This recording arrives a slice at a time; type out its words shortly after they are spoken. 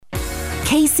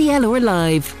KCLR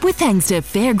Live, with thanks to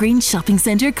Fairgreen Shopping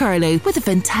Centre Carlow, with a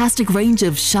fantastic range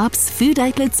of shops, food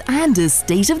outlets and a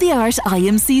state-of-the-art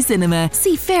IMC cinema.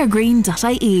 See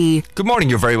fairgreen.ie. Good morning,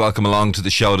 you're very welcome along to the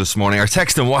show this morning. Our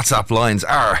text and WhatsApp lines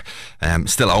are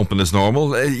still open as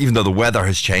normal. Even though the weather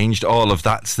has changed, all of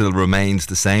that still remains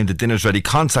the same. The Dinner's Ready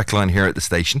contact line here at the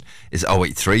station is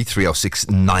 083 306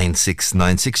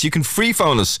 9696. You can free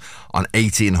phone us on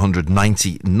 1800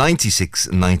 90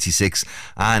 96 96,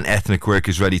 and Ethnic Work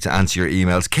is ready to answer your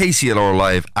emails. KCLR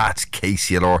Live at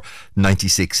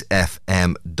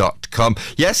KCLR96fm.com.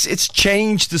 Yes, it's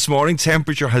changed this morning.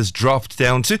 Temperature has dropped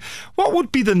down to what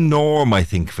would be the norm, I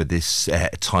think, for this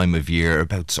time of year,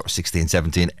 about sort of 16,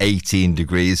 17, 18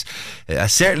 degrees.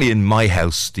 Certainly in my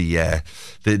house,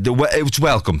 it's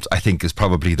welcomed, I think, is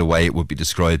probably the way it would be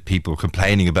described. People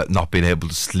complaining about not being able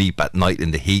to sleep at night in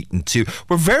the heat, and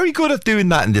we're very good at doing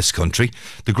that in this country.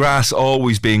 The grass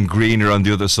always being greener on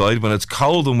the other side. When it's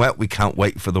cold and wet, we can't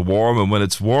wait for the warm, and when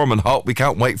it's warm and hot, we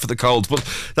can't wait for the cold. But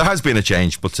there has been a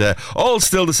change, but all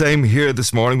still the same here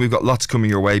this morning. We've got lots coming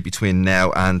your way between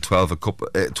now and 12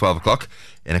 o'clock.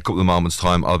 In a couple of moments'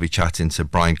 time, I'll be chatting to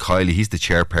Brian Kiley. He's the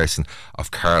chairperson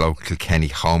of Carlow Kilkenny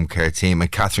Home Care Team,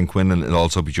 and Catherine Quinlan will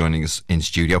also be joining us in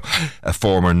studio, a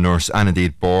former nurse and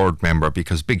indeed board member,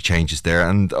 because big changes there,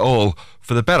 and all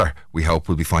for the better. We hope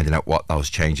we'll be finding out what those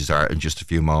changes are in just a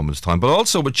few moments' time. But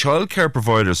also with childcare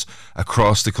providers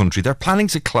across the country, they're planning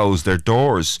to close their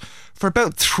doors for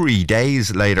about 3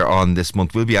 days later on this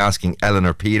month. We'll be asking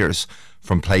Eleanor Peters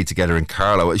from Play Together in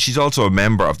Carlow. She's also a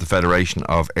member of the Federation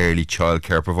of Early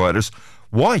Childcare Providers.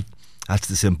 Why? That's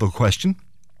the simple question.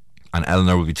 And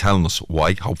Eleanor will be telling us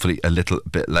why, hopefully a little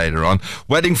bit later on.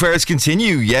 Wedding fairs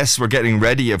continue. Yes, we're getting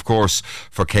ready, of course,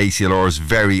 for KCLR's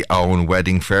very own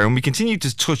wedding fair. And we continue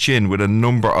to touch in with a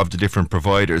number of the different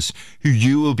providers who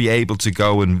you will be able to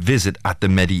go and visit at the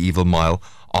Medieval Mile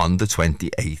on the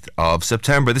 28th of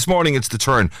September. This morning it's the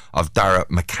turn of Dara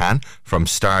McCann from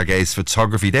Stargaze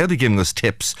Photography. They'll be giving us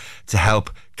tips to help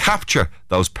capture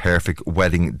those perfect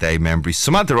wedding day memories.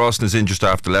 Samantha Rawson is in just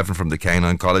after 11 from the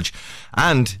Canine College,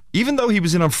 and even though he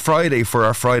was in on Friday for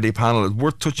our Friday panel, it's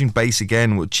worth touching base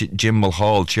again with Jim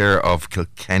Mulhall, chair of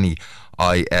Kilkenny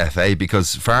IFA,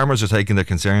 because farmers are taking their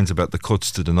concerns about the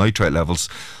cuts to the nitrate levels.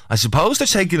 I suppose they're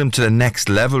taking them to the next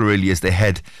level really as they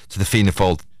head to the Fianna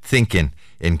Fáil thinking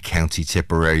in County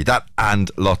Tipperary. That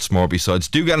and lots more besides.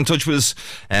 Do get in touch with us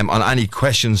on any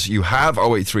questions you have.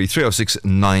 083 306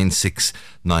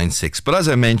 9696. But as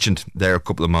I mentioned there a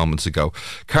couple of moments ago,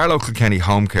 Carlow Kilkenny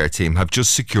Home Care Team have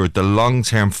just secured the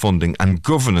long-term funding and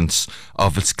governance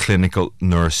of its clinical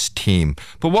nurse team.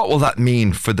 But what will that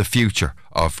mean for the future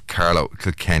of Carlow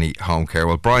Kilkenny Home Care?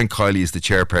 Well, Brian Kiley is the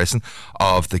chairperson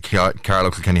of the Carlow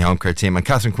Kilkenny Home Care Team, and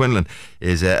Catherine Quinlan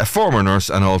is a former nurse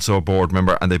and also a board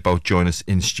member, and they both join us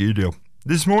in studio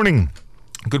this morning.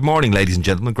 Good morning, ladies and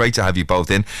gentlemen. Great to have you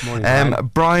both in. Morning,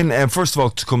 Brian, first of all,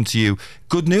 to come to you,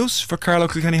 good news for Carlow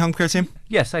Kilkenny Home Care Team?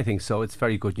 Yes, I think so. It's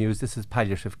very good news. This is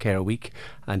Palliative Care Week,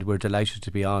 and we're delighted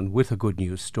to be on with a good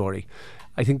news story.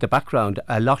 I think the background,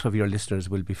 a lot of your listeners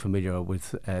will be familiar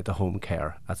with the home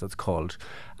care, as it's called.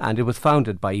 And it was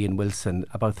founded by Ian Wilson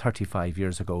about 35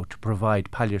 years ago to provide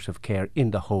palliative care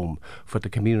in the home for the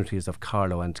communities of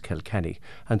Carlow and Kilkenny.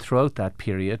 And throughout that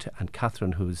period, and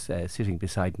Catherine, who's sitting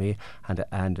beside me,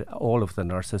 and all of the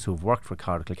nurses who've worked for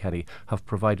Carlow Kilkenny have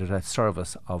provided a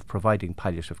service of providing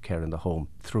palliative care in the home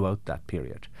throughout that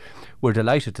period. We're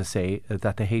delighted to say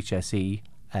that the HSE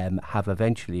have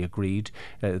eventually agreed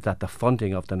that the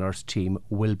funding of the nurse team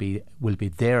will be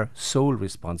their sole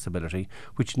responsibility,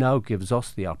 which now gives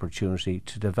us the opportunity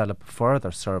to develop further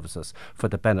services for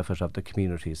the benefit of the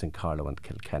communities in Carlow and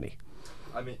Kilkenny.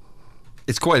 I mean,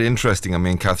 it's quite interesting. I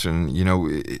mean, Catherine, you know,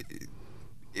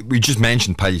 we just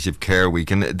mentioned Palliative Care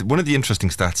Week, and one of the interesting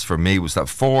stats for me was that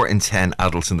 4 in 10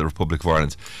 adults in the Republic of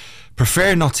Ireland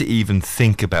prefer not to even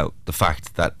think about the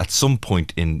fact that at some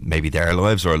point in maybe their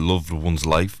lives or a loved one's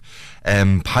life,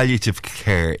 palliative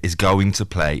care is going to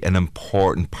play an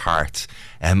important part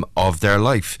of their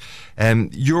life.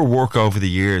 Your work over the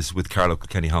years with Carlow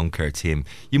Kilkenny Home Care Team,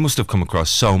 you must have come across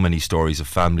so many stories of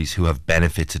families who have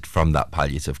benefited from that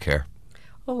palliative care.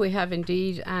 Oh, we have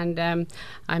indeed, and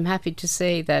I'm happy to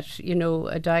say that, you know,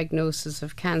 a diagnosis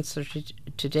of cancer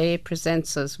today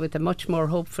presents us with a much more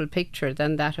hopeful picture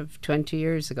than that of 20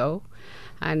 years ago.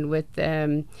 And with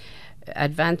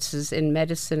advances in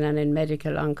medicine and in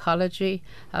medical oncology,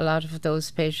 a lot of those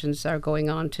patients are going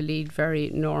on to lead very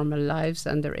normal lives,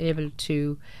 and they're able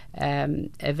to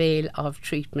avail of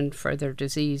treatment for their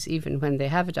disease even when they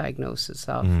have a diagnosis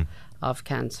of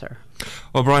cancer.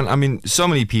 Well, Brian, I mean, so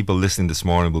many people listening this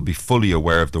morning will be fully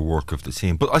aware of the work of the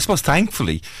team. But I suppose,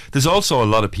 thankfully, there's also a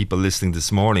lot of people listening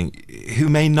this morning who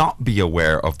may not be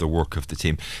aware of the work of the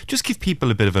team. Just give people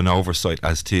a bit of an oversight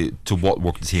as to what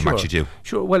work the team actually do.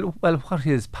 Sure. Well, what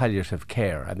is palliative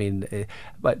care? I mean,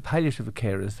 palliative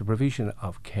care is the provision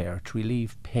of care to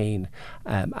relieve pain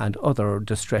and other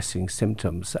distressing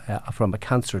symptoms from a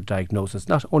cancer diagnosis,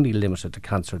 not only limited to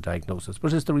cancer diagnosis,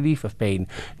 but it's the relief of pain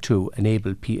to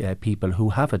enable people who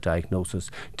have a diagnosis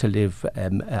to live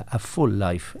a full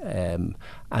life,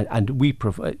 and we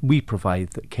provide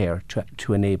the care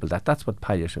to enable that. That's what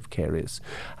palliative care is.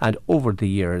 And over the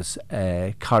years,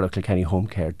 Carlow Kilkenny Home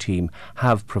Care Team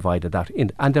have provided that,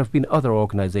 and there have been other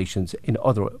organisations in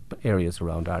other areas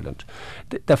around Ireland.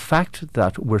 The fact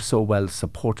that we're so well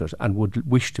supported and would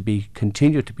wish to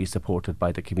continue to be supported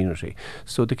by the community.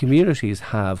 So the communities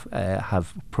have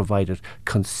provided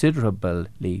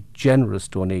considerably generous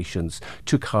donations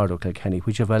to Carlow Kilkenny,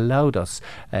 which have allowed us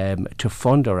to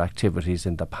fund our activities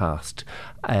in the past.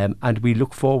 And we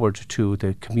look forward to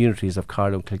the communities of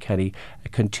Carlow and Kilkenny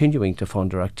continuing to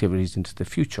fund our activities into the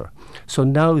future. So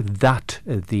now that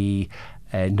the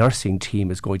nursing team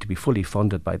is going to be fully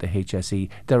funded by the HSE,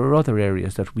 there are other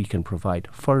areas that we can provide.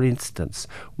 For instance,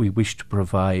 we wish to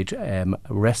provide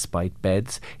respite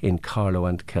beds in Carlow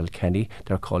and Kilkenny.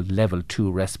 They're called level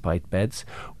 2 respite beds.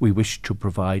 We wish to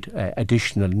provide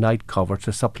additional night cover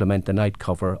to supplement the night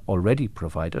cover already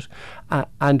provided.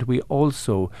 And we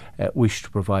also wish to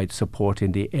provide support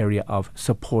in the area of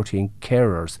supporting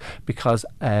carers, because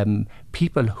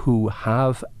people who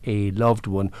have a loved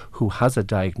one who has a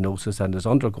diagnosis and is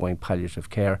undergoing palliative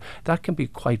care, that can be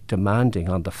quite demanding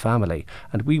on the family,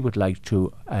 and we would like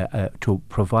to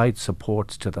provide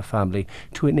supports to the family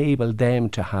to enable them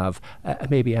to have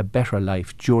maybe a better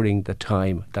life during the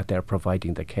time that they're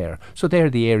providing the care. So they're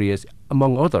the areas,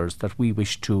 among others, that we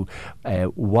wish to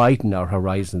widen our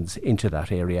horizons into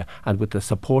that area, and with the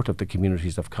support of the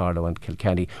communities of Carlow and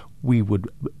Kilkenny, we would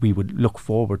look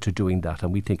forward to doing that,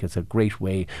 and we think it's a great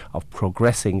way of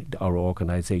progressing our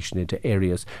organisation into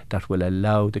areas that will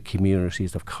allow the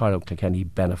communities of Carlow and Kilkenny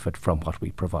benefit from what we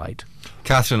provide.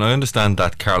 Catherine, I understand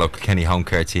that Carlow Kilkenny Home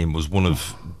Care Team was one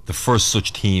of the first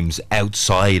such teams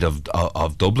outside of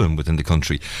Dublin within the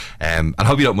country. And I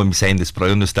hope you don't mind me saying this, but I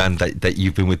understand that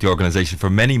you've been with the organisation for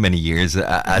many, many years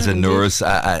as a nurse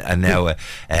and now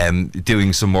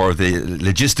doing some more of the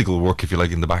logistical work, if you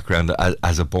like, in the background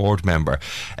as a board member.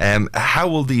 How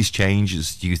will these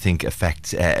changes, do you think,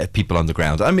 affect people on the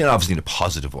ground? I mean, obviously in a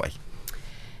positive way.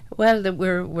 Well,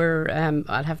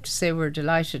 I'll have to say we're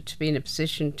delighted to be in a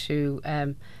position to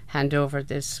hand over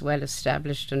this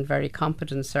well-established and very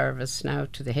competent service now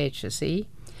to the HSE.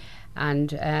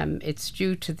 And it's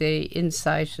due to the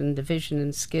insight and the vision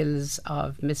and skills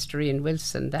of Mr. Ian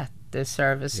Wilson that the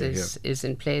service is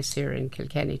in place here in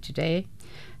Kilkenny today.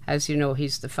 As you know,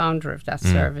 he's the founder of that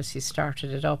service. He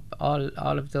started it up all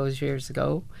of those years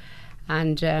ago.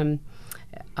 And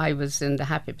I was in the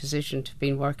happy position to have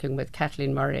been working with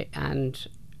Kathleen Murray and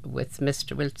with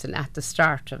Mr. Wilson at the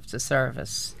start of the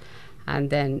service. And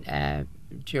then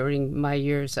during my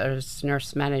years as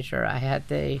nurse manager, I had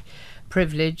the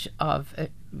privilege of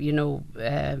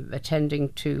attending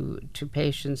to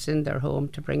patients in their home,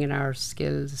 to bring in our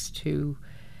skills to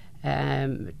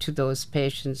those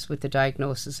patients with the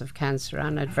diagnosis of cancer.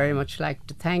 And I'd very much like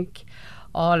to thank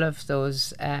all of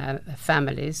those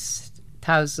families,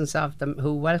 thousands of them,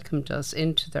 who welcomed us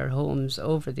into their homes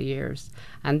over the years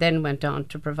and then went on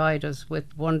to provide us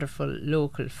with wonderful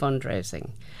local fundraising.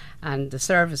 And the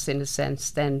service, in a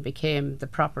sense, then became the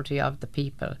property of the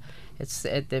people. It's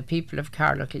the people of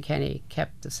Carlow Kilkenny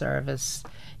kept the service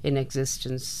in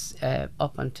existence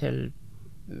up until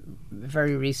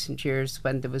very recent years,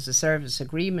 when there was a service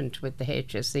agreement with the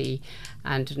HSE,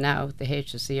 and now the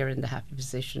HSE are in the happy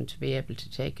position to be able to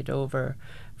take it over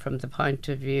from the point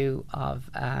of view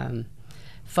of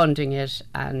funding it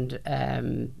and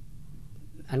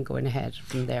going ahead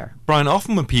from there. Brian,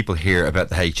 often when people hear about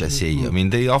the HSE, I mean,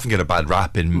 they often get a bad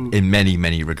rap in many,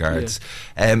 many regards.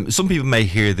 Yeah. Some people may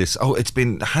hear this, it's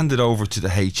been handed over to the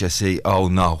HSE, oh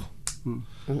no.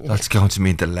 That's going to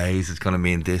mean delays, it's going to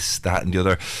mean this, that and the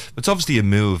other. But it's obviously a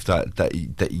move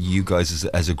that you guys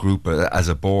as a group, as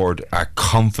a board, are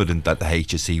confident that the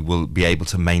HSE will be able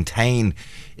to maintain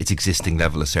its existing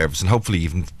level of service and hopefully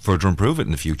even further improve it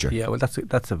in the future. Yeah, well,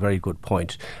 that's a very good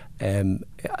point.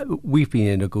 We've been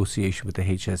in negotiation with the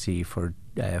HSE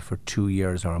for 2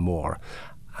 years or more.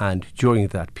 And during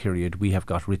that period, we have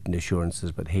got written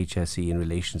assurances with HSE in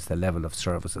relation to the level of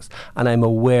services. And I'm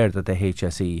aware that the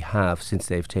HSE have, since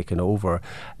they've taken over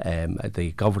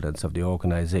the governance of the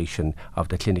organisation of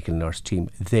the clinical nurse team,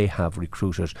 they have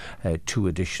recruited 2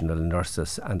 additional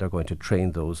nurses, and they're going to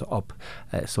train those up.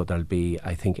 So there'll be,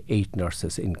 I think, 8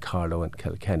 nurses in Carlow and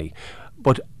Kilkenny.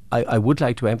 But I would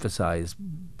like to emphasise,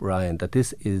 Brian, that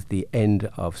this is the end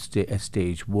of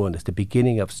stage 1. It's the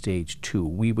beginning of stage 2.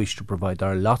 We wish to provide,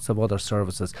 there are lots of other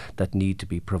services that need to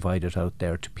be provided out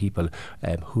there to people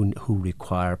who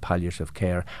require palliative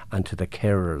care, and to the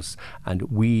carers. And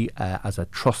we, as a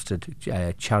trusted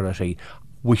charity,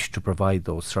 wish to provide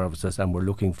those services, and we're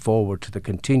looking forward to the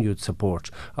continued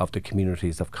support of the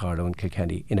communities of Carlow and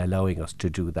Kilkenny in allowing us to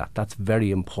do that. That's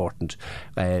very important.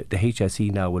 The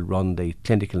HSE now will run the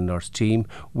clinical nurse team.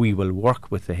 We will work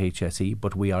with the HSE,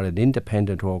 but we are an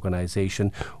independent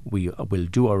organisation. We will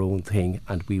do our own thing,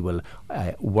 and we will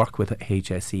work with the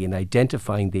HSE in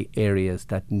identifying the areas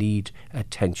that need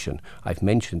attention. I've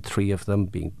mentioned 3 of them,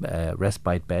 being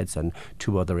respite beds and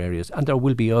 2 other areas, and there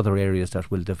will be other areas that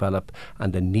will develop,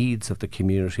 and the needs of the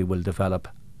community will develop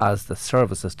as the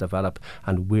services develop,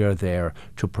 and we're there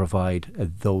to provide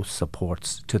those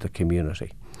supports to the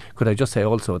community. Could I just say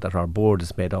also that our board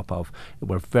is made up of,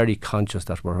 we're very conscious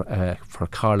that we're for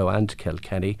Carlow and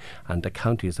Kilkenny and the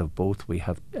counties of both, we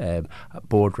have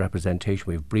board representation.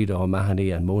 We have Breda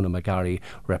O'Mahony and Mona McGarry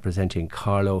representing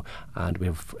Carlow, and we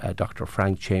have Dr.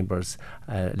 Frank Chambers,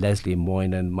 Leslie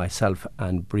Moynan, myself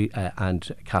and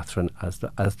Catherine as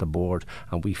the board,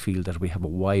 and we feel that we have a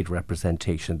wide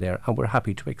representation there, and we're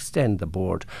happy to extend the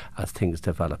board as things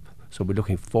develop. So we're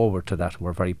looking forward to that, and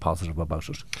we're very positive about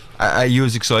it. Are you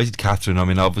as excited, Catherine? I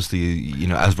mean, obviously, you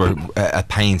know, as we're at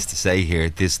pains to say here,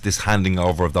 this handing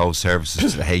over of those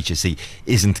services to the HSE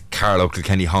isn't Carlow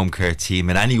Kilkenny home care team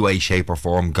in any way, shape or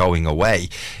form going away.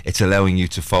 It's allowing you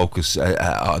to focus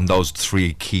on those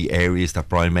 3 key areas that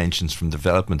Brian mentions from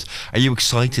development. Are you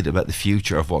excited about the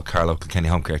future of what Carlow Kilkenny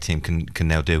home care team can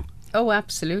now do? Oh,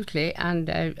 absolutely. And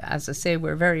as I say,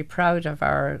 we're very proud of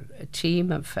our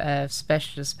team of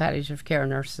specialist palliative care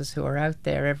nurses who are out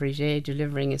there every day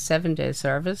delivering a 7-day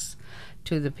service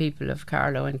to the people of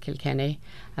Carlow and Kilkenny.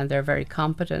 And they're very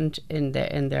competent in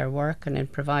their work and in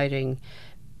providing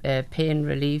pain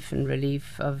relief and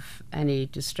relief of any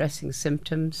distressing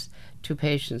symptoms to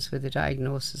patients with a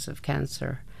diagnosis of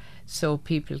cancer. So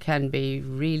people can be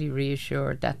really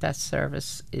reassured that that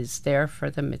service is there for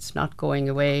them. It's not going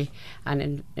away,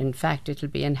 and in fact it'll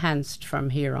be enhanced from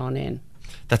here on in.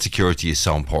 That security is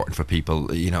so important for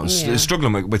people, you know,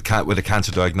 struggling with a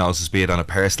cancer diagnosis, be it on a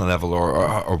personal level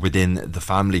or within the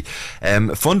family.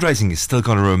 Fundraising is still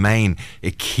going to remain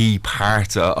a key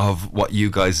part of what you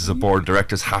guys as a board of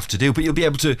directors have to do, but you'll be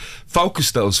able to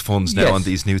focus those funds now on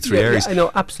these new 3 areas. I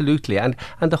know, absolutely, and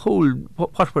the whole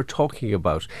what we're talking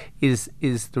about is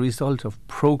the result of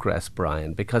progress,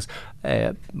 Brian, because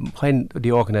when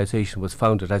the organisation was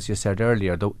founded, as you said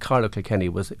earlier, the Carlow Kilkenny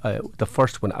was the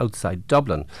first one outside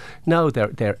Dublin. Now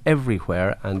they're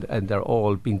everywhere, and they're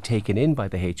all being taken in by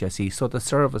the HSE. So the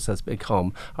service has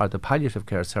become, or the palliative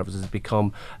care service has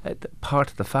become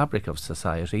part of the fabric of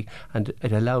society, and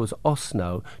it allows us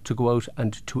now to go out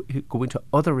and to go into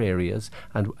other areas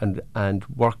and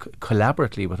work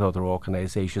collaboratively with other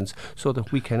organisations so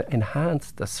that we can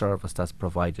enhance the service that's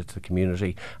provided to the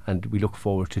community. And we look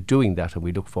forward to doing that, and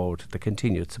we look forward to the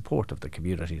continued support of the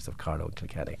communities of Carlow and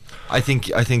Kilkenny. I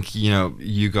think you know,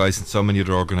 you guys and so many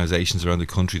other organisations around the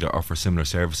country that offer similar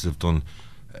services have done.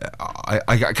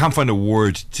 I can't find a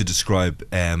word to describe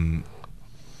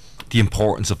the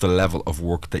importance of the level of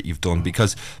work that you've done,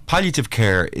 because palliative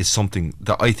care is something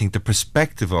that I think the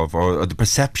perspective of, or the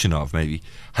perception of maybe,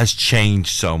 has changed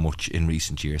so much in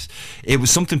recent years. It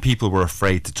was something people were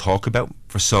afraid to talk about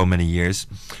for so many years,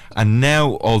 and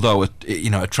now, although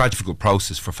a tragical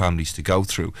process for families to go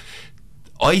through,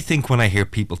 I think when I hear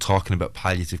people talking about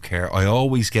palliative care, I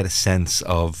always get a sense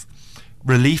of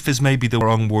relief is maybe the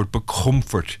wrong word, but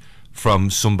comfort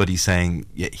from somebody saying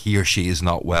he or she is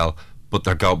not well, but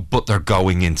they're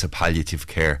going into palliative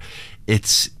care.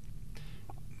 It's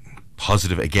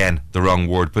positive, again, the wrong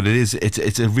word, but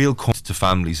it's a real comfort to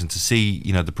families, and to see,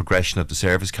 you know, the progression of the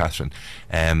service, Catherine.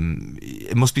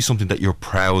 It must be something that you're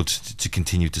proud to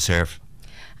continue to serve.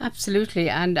 Absolutely,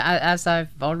 and as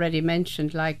I've already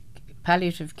mentioned, like,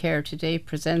 palliative care today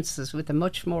presents us with a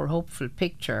much more hopeful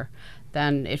picture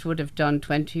than it would have done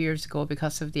 20 years ago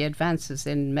because of the advances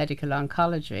in medical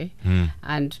oncology.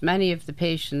 And many of the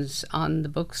patients on the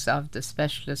books of the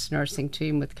specialist nursing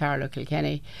team with Carlow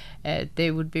Kilkenny, they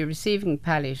would be receiving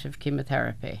palliative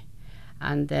chemotherapy,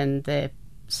 and then the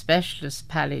specialist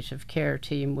palliative care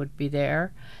team would be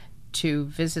there to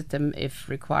visit them if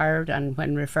required and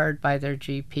when referred by their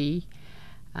GP.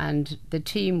 And the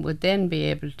team would then be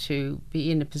able to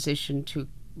be in a position to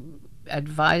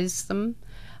advise them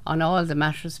on all the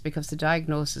matters, because the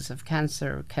diagnosis of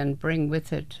cancer can bring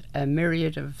with it a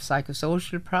myriad of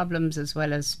psychosocial problems as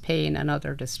well as pain and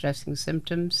other distressing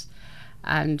symptoms.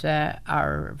 And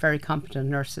our very competent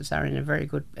nurses are in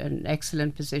an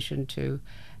excellent position to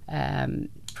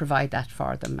provide that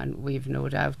for them. And we've no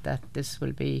doubt that this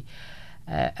will be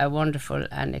a wonderful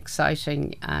and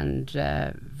exciting and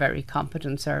very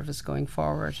competent service going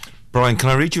forward. Brian, can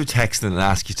I read you a text and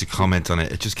ask you to comment on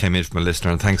it? It just came in from a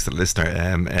listener, and thanks to the listener,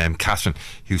 Catherine,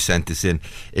 who sent this in.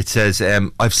 It says,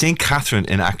 I've seen Catherine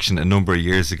in action a number of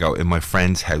years ago in my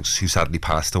friend's house, who sadly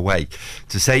passed away.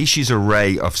 To say she's a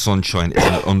ray of sunshine is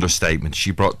an understatement.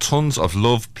 She brought tons of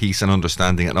love, peace and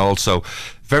understanding, and also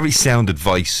very sound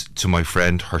advice to my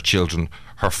friend, her children,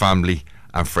 her family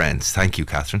and friends. Thank you,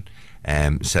 Catherine,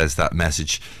 says that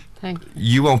message. Thank you.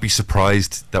 You won't be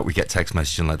surprised that we get text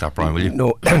messaging like that, Brian, will you?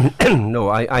 No, no.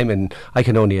 I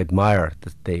can only admire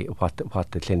what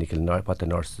the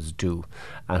nurses do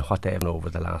and what they have done over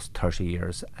the last 30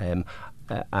 years.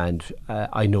 And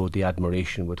I know the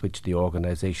admiration with which the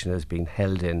organisation has been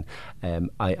held in.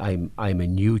 I'm a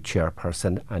new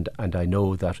chairperson, and I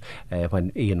know that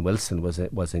when Ian Wilson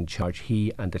was in charge,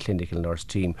 he and the clinical nurse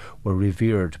team were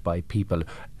revered by people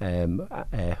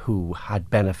who had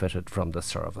benefited from the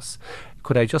service.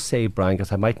 Could I just say, Brian,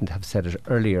 because I mightn't have said it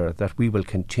earlier, that we will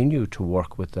continue to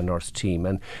work with the nurse team,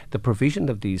 and the provision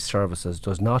of these services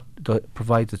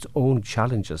provides its own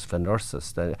challenges for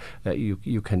nurses.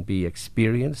 You can be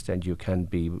experienced and you can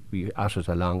be at it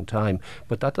a long time,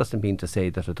 but that doesn't mean to say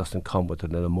that it doesn't come with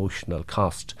an emotional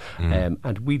cost.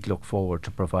 And we'd look forward to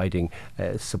providing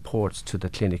supports to the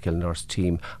clinical nurse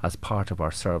team as part of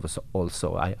our service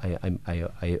also.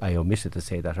 I omitted to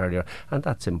say that earlier, and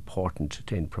that's important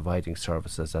in providing services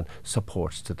and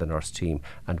supports to the nurse team,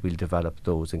 and we'll develop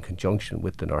those in conjunction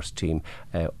with the nurse team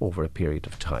over a period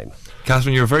of time.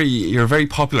 Catherine, you're a very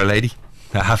popular lady,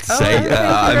 I have to say.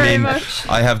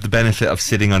 I have the benefit of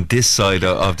sitting on this side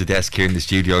of the desk here in the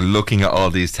studio, looking at all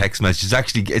these text messages.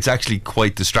 It's actually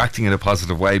quite distracting in a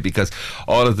positive way, because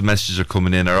all of the messages are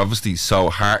coming in are obviously so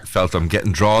heartfelt. I'm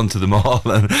getting drawn to them all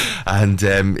and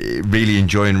really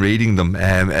enjoying reading them.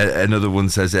 Another one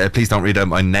says, please don't read out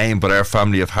my name, but our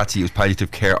family have had to use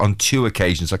palliative care on 2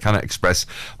 occasions. I cannot express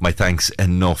my thanks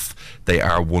enough. They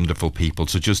are wonderful people.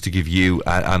 So just to give you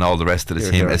and all the rest of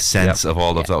the team a sense of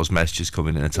all of those messages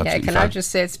coming in, it's absolutely can fine. I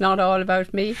just say it's not all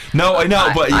about me? No, I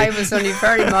know, but I was only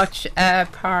very much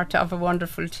part of a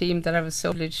wonderful team that I was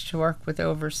so privileged to work with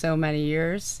over so many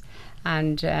years,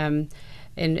 and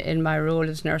in my role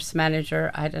as nurse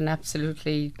manager, I had an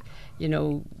absolutely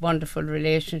wonderful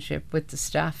relationship with the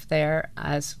staff there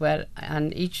as well.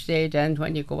 And each day then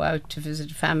when you go out to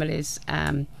visit families,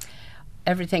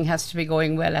 everything has to be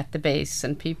going well at the base,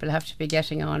 and people have to be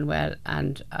getting on well,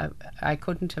 and I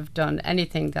couldn't have done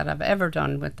anything that I've ever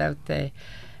done without the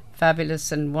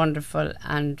fabulous and wonderful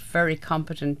and very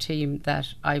competent team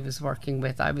that I was working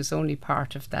with. I was only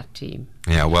part of that team.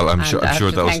 Yeah, well, I'm sure I have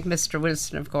to those. thank Mr.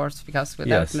 Wilson, of course, because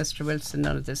without Mr. Wilson,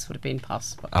 none of this would have been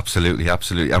possible. Absolutely.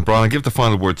 And Brian, I'll give the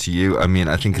final word to you. I mean,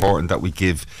 I think it's important that we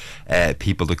give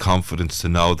people the confidence to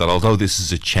know that although this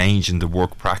is a change in the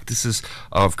work practices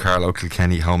of Carlow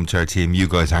Kilkenny Home Care Team, you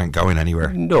guys aren't going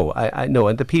anywhere. No, I know,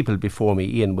 and the people before me,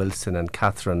 Ian Wilson and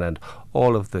Catherine and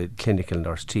all of the clinical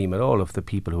nurse team and all of the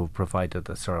people who have provided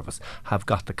the service have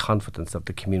got the confidence of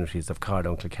the communities of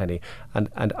Carlow and Kilkenny,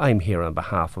 and I'm here on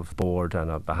behalf of the board and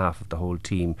on behalf of the whole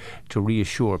team to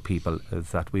reassure people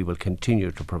that we will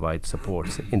continue to provide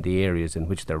supports in the areas in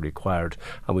which they're required,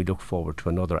 and we look forward to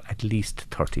another at least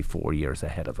 34 years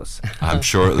ahead of us. I'm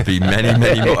sure it'll be many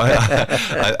more.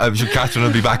 I'm sure Catherine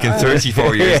will be back in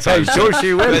 34 years time. I'm sure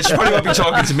she will. She probably won't be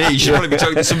talking to me. She'll probably be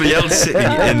talking to somebody else sitting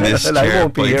in this chair. I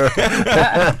won't be here.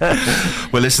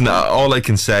 Well, listen, all I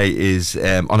can say is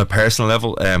on a personal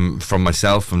level, from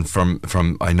myself and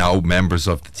from I know members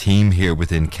of the team here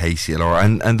within KCLR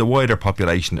and the wider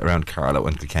population around Carlow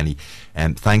and Kilkenny,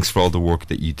 thanks for all the work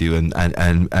that you do,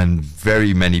 and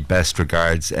very many best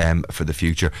regards for the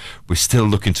future. We're still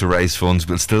looking to raise funds.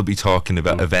 We'll still be talking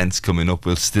about events coming up.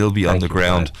 We'll still be on the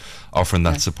ground offering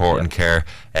that support and care,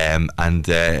 and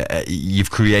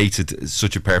you've created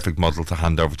such a perfect model to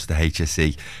hand over to the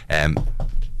HSE.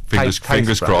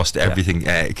 Fingers Brian. crossed everything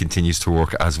continues to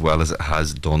work as well as it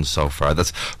has done so far.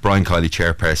 That's Brian Kiley,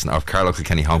 chairperson of Carlow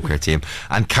Kilkenny Home Care Team,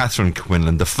 and Catherine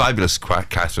Quinlan, the fabulous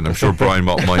Catherine. I'm sure Brian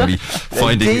won't mind me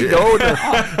finding...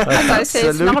 As I say,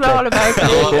 it's not all about me.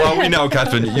 Well, we know,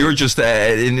 Catherine, you're just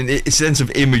in a sense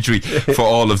of imagery for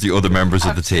all of the other members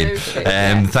of the team.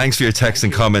 Thanks for your texts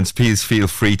and comments. Please feel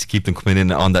free to keep them coming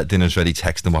in on that Dinner's Ready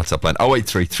text and WhatsApp line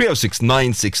 083 306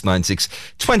 9696,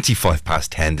 25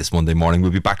 past 10 this Monday morning.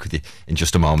 We'll be back with you in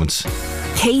just a moment.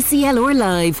 KCLR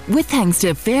Live, with thanks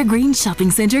to Fairgreen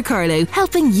Shopping Centre Carlow,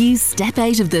 helping you step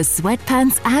out of the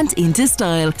sweatpants and into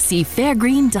style. See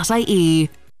fairgreen.ie.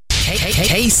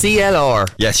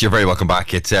 KCLR. Yes, you're very welcome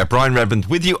back. It's Brian Redmond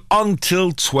with you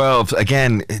until 12.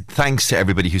 Again, thanks to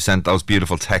everybody who sent those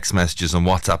beautiful text messages and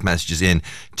WhatsApp messages in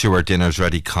to our Dinner's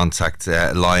Ready contact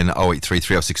line 083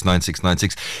 306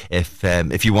 9696.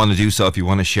 If you want to do so, if you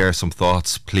want to share some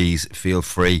thoughts, please feel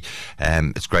free.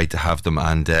 It's great to have them.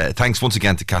 And thanks once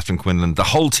again to Catherine Quinlan, the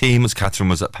whole team, as Catherine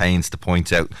was at pains to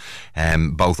point out,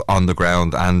 both on the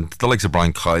ground and the likes of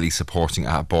Brian Kiley supporting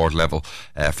at board level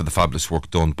for the fabulous work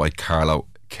done by Carlow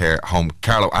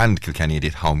and Kilkenny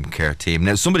did Home Care Team.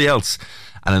 Now, somebody else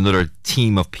and another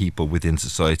team of people within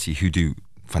society who do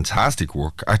fantastic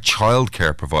work are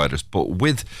childcare providers, but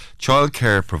with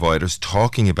childcare providers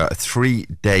talking about a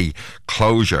 3-day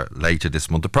closure later this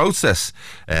month. The process,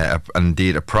 and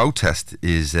indeed a protest,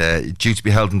 is due to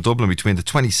be held in Dublin between the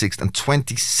 26th and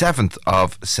 27th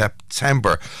of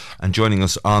September. And joining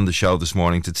us on the show this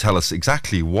morning to tell us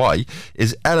exactly why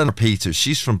is Eleanor Peters.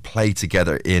 She's from Play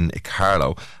Together in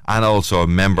Carlow and also a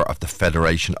member of the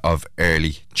Federation of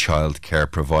Early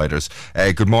Childcare Providers.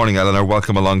 Good morning, Eleanor.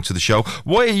 Welcome along to the show.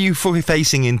 Why are you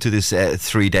facing into this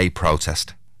 3-day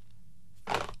protest?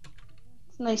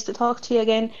 Nice to talk to you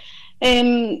again.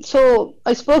 So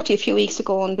I spoke to you a few weeks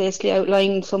ago and basically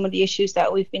outlined some of the issues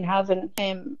that we've been having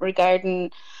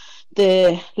regarding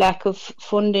the lack of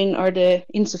funding, or the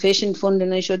insufficient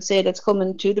funding, I should say, that's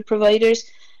coming to the providers.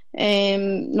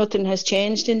 Nothing has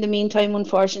changed in the meantime.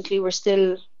 Unfortunately, we're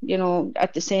still,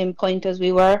 at the same point as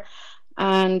we were,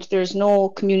 and there's no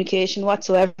communication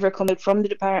whatsoever coming from the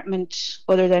department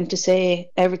other than to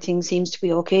say everything seems to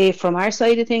be okay from our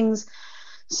side of things.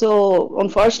 So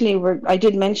unfortunately, I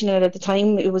did mention it at the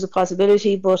time, it was a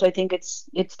possibility, but I think it's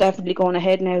definitely going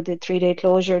ahead now, the 3-day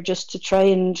closure, just to try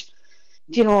and,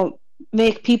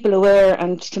 make people aware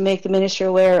and to make the minister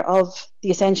aware of the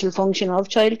essential function of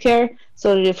childcare,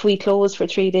 so that if we close for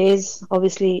 3 days,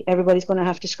 obviously everybody's going to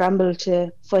have to scramble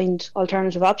to find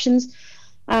alternative options.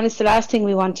 And it's the last thing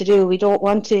we want to do. We don't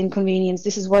want to inconvenience.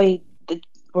 This is why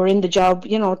we're in the job,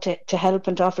 to help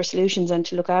and to offer solutions and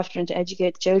to look after and to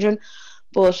educate the children.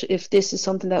 But if this is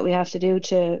something that we have to do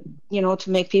to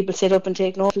make people sit up and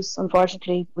take notice,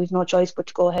 unfortunately, we've no choice but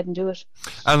to go ahead and do it.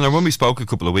 And when we spoke a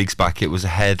couple of weeks back, it was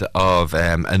ahead of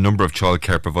a number of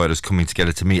childcare providers coming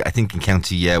together to meet, I think in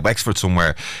County Wexford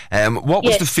somewhere. What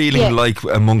was the feeling like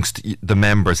amongst the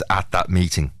members at that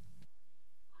meeting?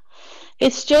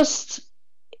 It's just,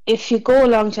 if you go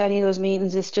along to any of those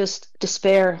meetings, it's just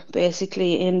despair,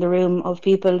 basically, in the room of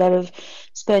people that have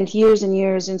spent years and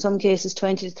years, in some cases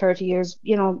 20 to 30 years,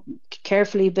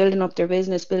 carefully building up their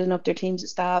business, building up their teams of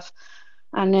staff.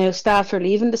 And now staff are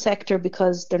leaving the sector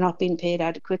because they're not being paid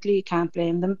adequately. You can't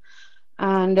blame them.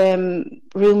 And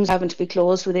rooms having to be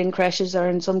closed within creches, or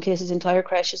in some cases entire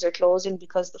creches are closing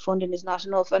because the funding is not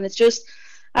enough. And it's just,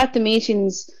 at the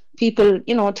meetings, people,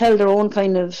 tell their own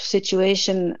kind of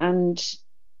situation, and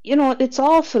it's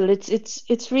awful.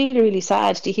 It's really, really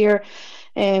sad to hear,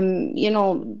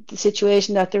 the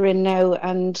situation that they're in now,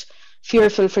 and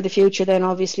fearful for the future then,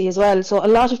 obviously, as well. So a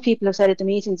lot of people have said at the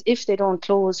meetings, if they don't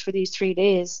close for these 3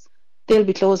 days, they'll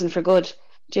be closing for good.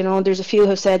 There's a few who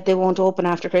have said they won't open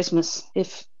after Christmas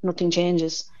if nothing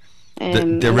changes.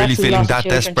 They're really feeling that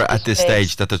desperate at this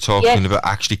stage that they're talking about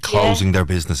actually closing their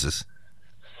businesses.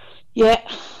 Yeah,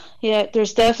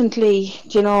 there's definitely,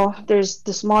 there's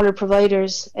the smaller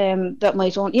providers that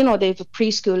might own, they have a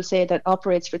preschool, say, that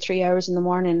operates for 3 hours in the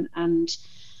morning, and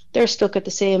they're stuck at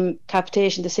the same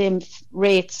capitation, the same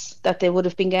rates that they would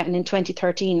have been getting in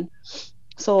 2013.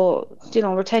 So,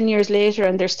 we're 10 years later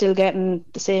and they're still getting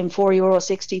the same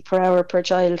 €4.60 per hour per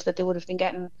child that they would have been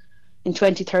getting in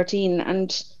 2013.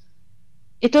 And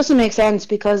it doesn't make sense,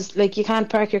 because you can't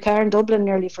park your car in Dublin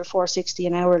nearly for €4.60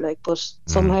 an hour, but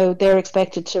somehow they're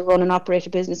expected to run and operate a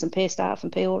business and pay staff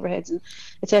and pay overheads and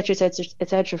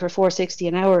etc for €4.60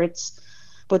 an hour.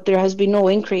 But there has been no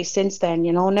increase since then.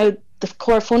 Now the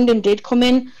core funding did come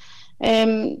in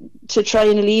to try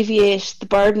and alleviate the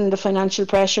burden, the financial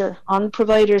pressure on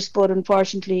providers, but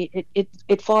unfortunately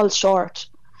it falls short.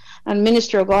 And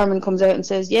Minister O'Gorman comes out and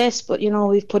says, yes, but,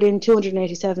 we've put in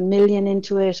 287 million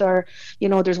into it, or,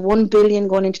 there's 1 billion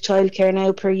going into childcare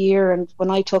now per year. And when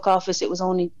I took office, it was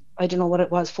only, I don't know what it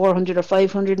was, 400 or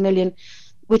 500 million,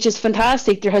 which is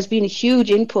fantastic. There has been a huge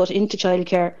input into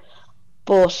childcare.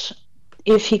 But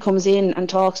if he comes in and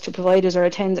talks to providers or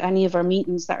attends any of our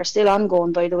meetings that are still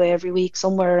ongoing, by the way, every week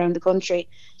somewhere around the country,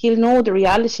 he'll know the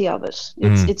reality of it.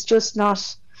 It's just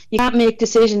not, you can't make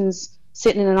decisions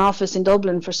sitting in an office in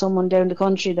Dublin for someone down the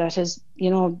country that has,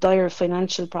 dire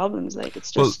financial problems. Like,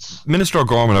 it's just... Well, Minister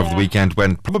O'Gorman over the weekend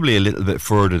went probably a little bit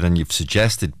further than you've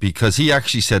suggested, because he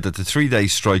actually said that the 3-day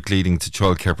strike leading to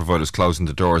childcare providers closing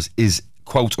the doors is,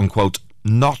 quote unquote,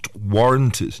 not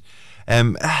warranted.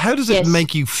 How does it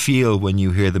make you feel when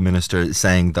you hear the Minister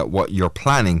saying that what you're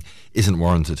planning isn't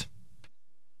warranted?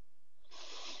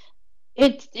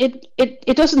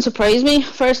 It doesn't surprise me,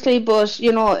 firstly, but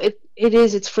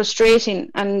it's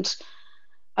frustrating, and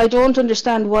I don't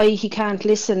understand why he can't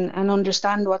listen and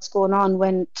understand what's going on,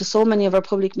 when to so many of our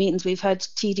public meetings we've had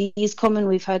TDs coming,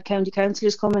 we've had county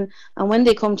councillors coming, and when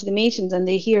they come to the meetings and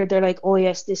they hear, they're like, oh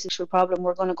yes, this is a problem,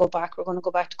 we're going to go back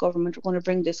to government, we're going to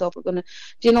bring this up, we're going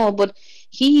to, but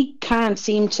he can't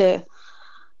seem to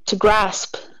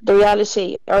grasp the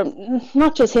reality, or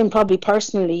not just him, probably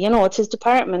personally, it's his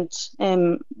department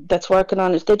that's working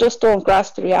on it. They just don't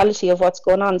grasp the reality of what's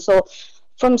going on. So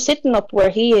from sitting up where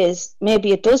he is,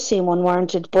 maybe it does seem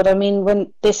unwarranted, but I mean,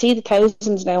 when they see the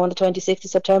thousands now on the 26th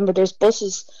of September, there's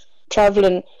buses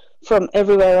travelling from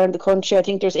everywhere around the country. I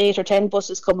think there's 8 or 10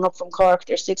 buses coming up from Cork,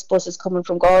 there's 6 buses coming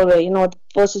from Galway. The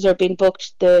buses are being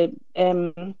booked. The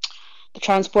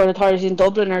Transport Authority in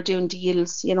Dublin are doing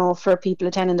deals, for people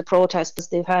attending the protests.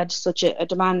 They've had such a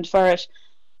demand for it.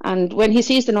 And when he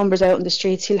sees the numbers out in the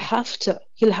streets, he'll have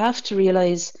to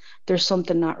realise there's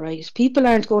something not right. People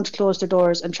aren't going to close their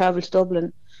doors and travel to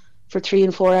Dublin for 3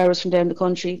 and 4 hours from down the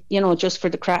country, just for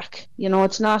the crack.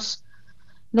 It's not...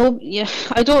 No, yeah,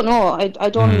 I don't know. I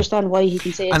don't understand why he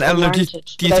can say it's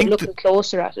unwarranted without looking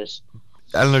closer at it.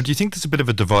 Eleanor, do you think there's a bit of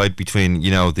a divide between,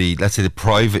 let's say the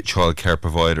private childcare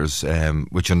providers,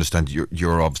 which I understand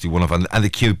you're obviously one of, and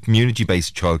the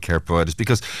community-based childcare providers?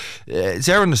 Because it's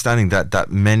our understanding that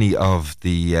many of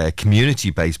the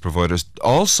community-based providers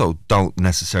also don't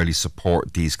necessarily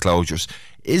support these closures.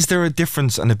 Is there a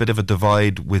difference and a bit of a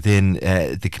divide within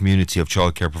the community of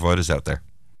childcare providers out there?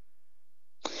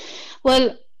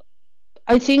 Well,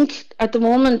 I think at the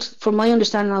moment, from my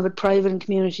understanding of it, private and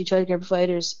community childcare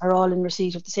providers are all in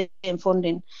receipt of the same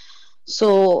funding.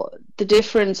 So the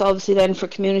difference obviously then for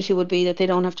community would be that they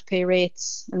don't have to pay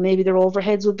rates, and maybe their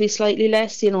overheads would be slightly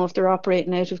less, if they're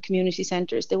operating out of community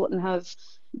centres. They wouldn't have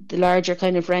the larger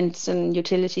kind of rents and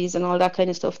utilities and all that kind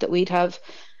of stuff that we'd have.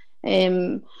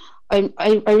 I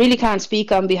really can't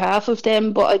speak on behalf of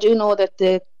them, but I do know that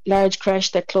the large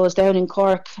creche that closed down in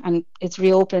Cork, and it's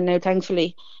reopening now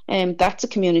thankfully, that's a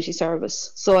community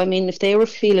service. So I mean, if they were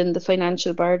feeling the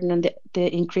financial burden and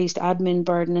the increased admin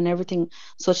burden and everything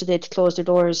such that they had to close their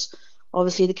doors,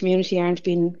 obviously the community aren't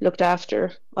being looked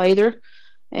after either.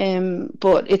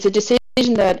 But it's a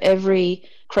decision that every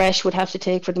creche would have to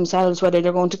take for themselves, whether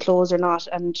they're going to close or not,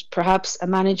 and perhaps a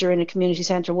manager in a community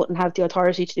centre wouldn't have the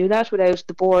authority to do that without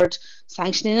the board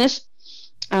sanctioning it.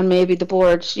 And maybe the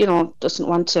board, doesn't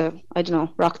want to,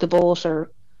 rock the boat,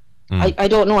 or I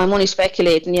don't know, I'm only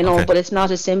speculating, Okay. But it's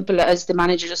not as simple as the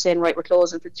manager just saying, right, we're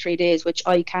closing for 3 days, which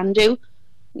I can do,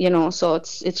 so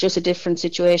it's just a different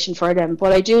situation for them.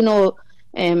 But I do know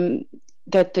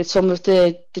that some of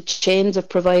the chains of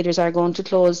providers are going to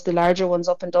close, the larger ones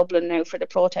up in Dublin now for the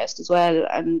protest as well,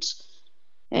 and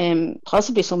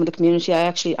possibly some of the community.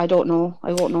 I don't know.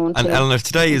 I won't know until... And Eleanor,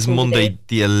 today is Monday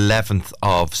the 11th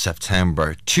of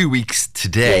September. 2 weeks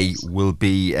today will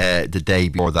be the day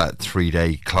before that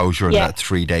 3-day closure and that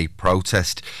 3-day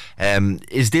protest.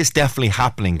 Is this definitely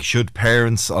happening? Should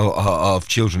parents of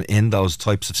children in those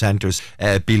types of centres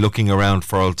be looking around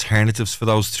for alternatives for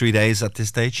those 3 days at this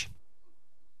stage?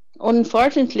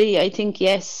 Unfortunately, I think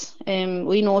yes.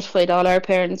 We notified all our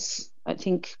parents, I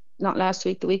think not last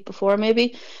week, the week before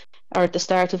maybe, or at the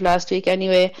start of last week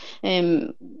anyway.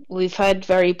 We've had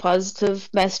very positive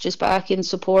messages back in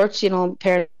support,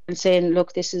 parents saying,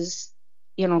 look, this is,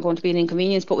 going to be an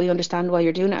inconvenience, but we understand why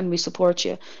you're doing it and we support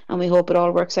you and we hope it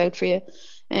all works out for you.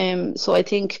 So I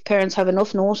think parents have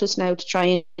enough notice now to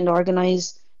try and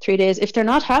organise 3 days. If they're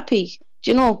not happy,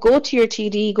 go to your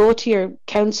TD, go to your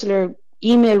counsellor,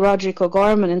 email Roderick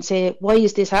O'Gorman and say, why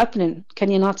is this happening?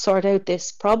 Can you not sort out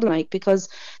this problem? Because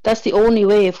that's the only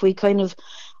way, if we kind of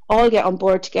all get on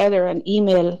board together and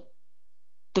email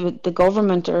the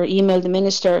government or email the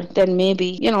minister, then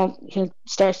maybe, he'll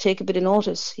start to take a bit of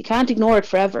notice. He can't ignore it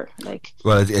forever.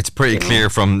 Well, it's pretty clear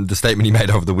from the statement he made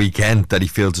over the weekend that he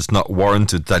feels it's not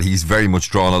warranted, that he's very much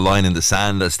drawn a line in the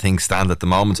sand as things stand at the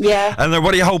moment. Yeah. And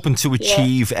what are you hoping to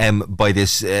achieve by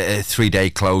this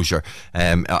 3-day closure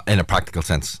in a practical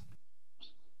sense?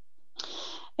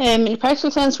 In a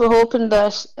practical sense, we're hoping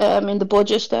that in the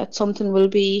budget that something will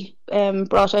be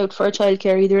brought out for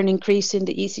childcare, either an increase in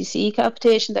the ECC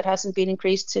capitation that hasn't been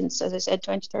increased since, as I said,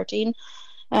 2013,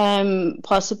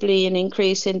 possibly an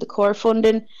increase in the core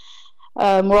funding.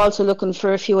 We're also looking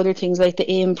for a few other things like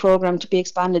the AIM programme to be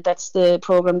expanded. That's the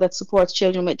programme that supports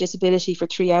children with disability for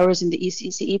 3 hours in the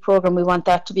ECCE programme. We want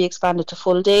that to be expanded to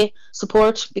full day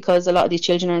support, because a lot of these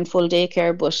children are in full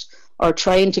daycare or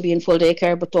trying to be in full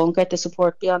daycare but don't get the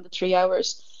support beyond the 3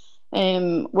 hours.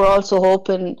 We're also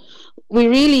hoping we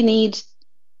really need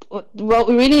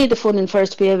the funding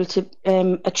first to be able to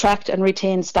attract and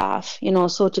retain staff,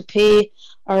 so to pay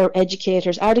our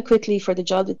educators adequately for the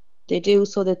job that they do,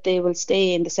 so that they will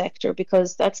stay in the sector,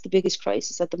 because that's the biggest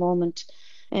crisis at the moment.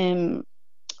 And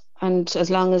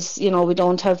as long as we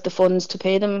don't have the funds to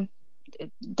pay them,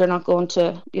 they're not going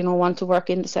to want to work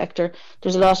in the sector.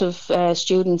 There's a lot of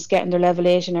students getting their level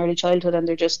 8 in early childhood, and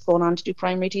they're just going on to do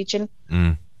primary teaching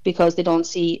because they don't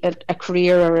see a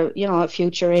career or a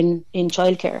future in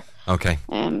childcare. Okay.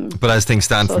 But as things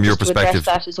stand from your perspective,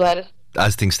 that as well.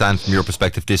 As things stand from your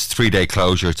perspective, this 3-day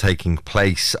closure taking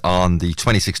place on the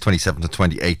 26th, 27th and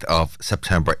 28th of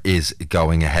September is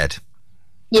going ahead.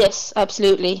 Yes,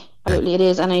 absolutely. Absolutely it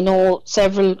is. And I know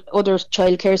several other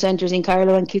childcare centres in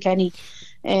Carlow and Kilkenny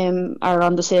are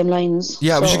on the same lines.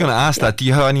 Yeah, I was just going to ask that. Do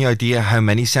you have any idea how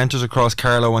many centres across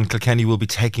Carlow and Kilkenny will be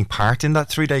taking part in that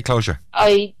 3-day closure?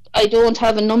 I don't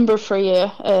have a number for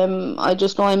you. I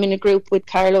just know I'm in a group with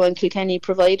Carlow and Kilkenny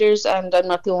providers, and I'm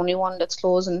not the only one that's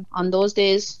closing on those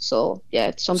days. So, yeah,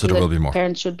 it's something that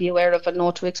parents should be aware of and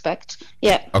know to expect.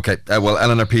 Yeah. Okay. Well,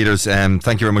 Eleanor Peters, thank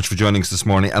you very much for joining us this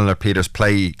morning. Eleanor Peters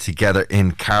play together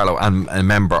in Carlow and a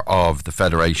member of the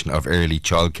Federation of Early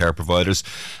Childcare Providers.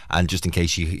 And just in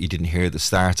case you didn't hear the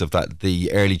start of that, the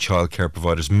early childcare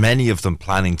providers, many of them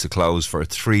planning to close for a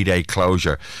 3-day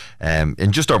closure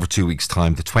in just over 2 weeks'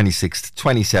 time, the 26th,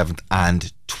 27th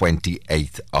and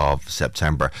 28th of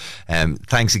September.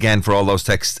 Thanks again for all those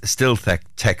texts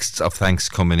of thanks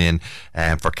coming in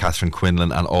for Catherine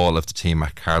Quinlan and all of the team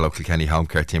at Carlow Kilkenny Home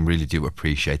Care team. Really do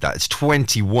appreciate that. It's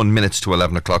 21 minutes to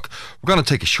 11 o'clock. We're going to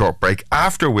take a short break,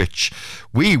 after which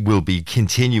we will be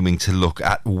continuing to look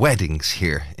at weddings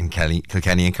here in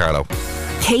Kilkenny and Carlow.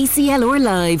 KCLR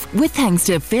Live, with thanks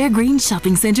to Fairgreen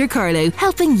Shopping Centre Carlow,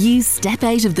 helping you step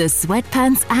out of the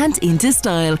sweatpants and into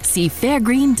style. See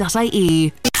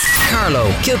fairgreen.ie.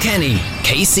 Carlow, Kilkenny,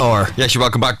 KCLR. Yes, you're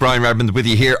welcome back. Brian Redmond with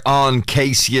you here on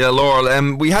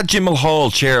KCLR. We had Jim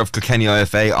Mulhall, Chair of Kilkenny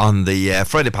IFA, on the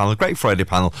Friday panel, great Friday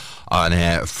panel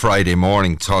on Friday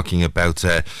morning, talking about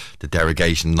the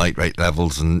derogation night rate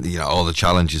levels and all the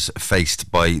challenges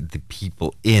faced by the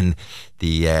people in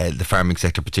the farming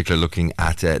sector, particularly looking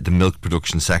at the milk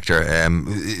production sector,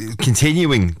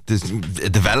 continuing the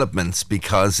developments,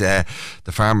 because the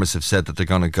farmers have said that they're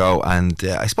going to go and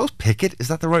I suppose picket, is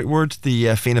that the right word?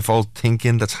 The Fianna Fáil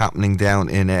thinking that's happening down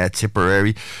in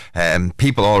Tipperary.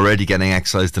 People already getting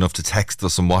excised enough to text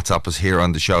us and WhatsApp us here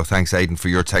on the show. Thanks, Aidan, for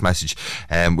your text message.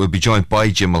 We'll be joined by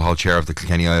Jim Mulhall, Chair of the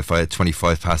Kilkenny IFI, at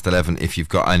 11:25. If you've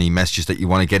got any messages that you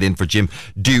want to get in for Jim,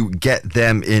 do get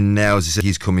them in now. As I said,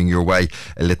 he's coming your way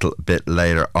a little bit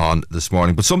later on this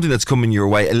morning. But something that's coming your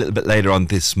way a little bit later on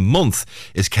this month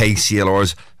is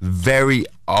KCLR's very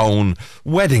own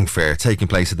wedding fair, taking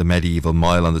place at the Medieval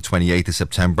Mile on the 28th of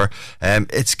September.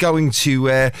 It's going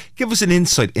to give us an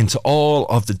insight into all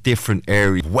of the different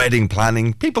areas, wedding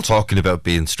planning, people talking about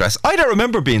being stressed. I don't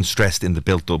remember being stressed in the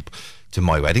build-up to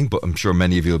my wedding, but I'm sure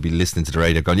many of you will be listening to the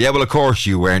radio going, yeah, well, of course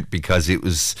you weren't, because it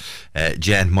was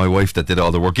Jen, my wife, that did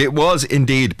all the work. It was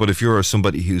indeed. But if you're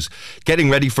somebody who's getting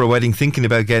ready for a wedding, thinking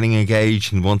about getting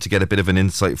engaged, and want to get a bit of an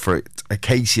insight for it,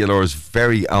 KCLR's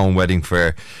very own wedding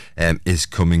fair is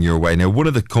coming your way. Now, one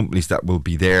of the companies that will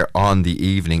be there on the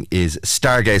evening is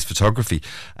Stargaze Photography,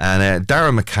 and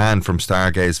Darragh McCann from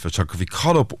Stargaze Photography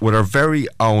caught up with our very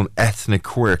own ethnic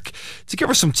quirk to give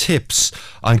her some tips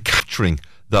on capturing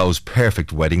those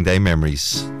perfect wedding day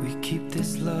memories. We keep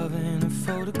this love in a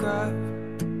photograph.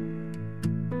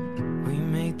 We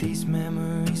make these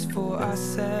memories for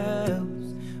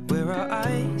ourselves, where our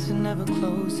eyes are never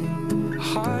closing,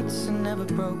 hearts are never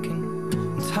broken,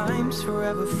 and time's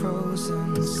forever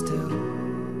frozen still.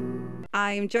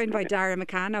 I'm joined by Darragh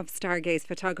McCann of Stargaze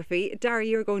Photography. Darragh,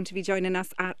 you're going to be joining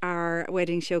us at our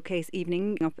wedding showcase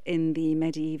evening up in the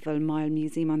Medieval Mile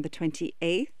Museum on the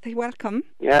 28th. Welcome.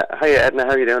 Yeah, hi Edna,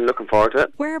 how are you doing? Looking forward to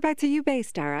it. Whereabouts are you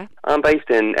based, Dara? I'm based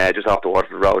in just off the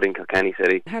Waterford Road in Kilkenny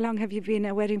City. How long have you been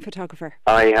a wedding photographer?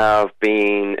 I have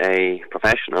been a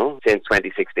professional since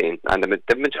 2016, and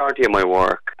the majority of my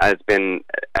work has been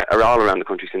all around the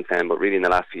country since then, but really in the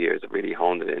last few years I've really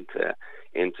honed it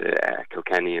into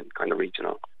Kilkenny and kind of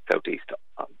regional southeast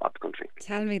of the country.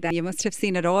 Tell me that. You must have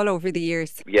seen it all over the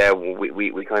years. Yeah,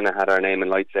 we kind of had our name in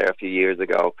lights there a few years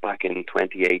ago, back in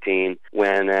 2018,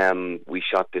 when we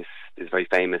shot this very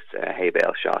famous hay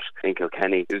bale shot in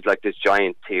Kilkenny. It was like this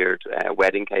giant tiered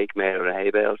wedding cake made out of hay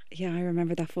bales. Yeah, I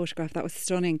remember that photograph. That was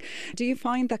stunning. Do you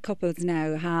find that couples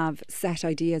now have set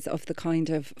ideas of the kind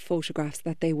of photographs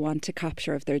that they want to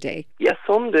capture of their day? Yes,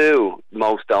 some do.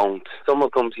 Most don't. Some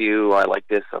will come to you, I like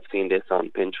this, I've seen this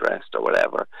on Pinterest or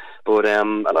whatever. But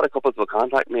a lot of couples will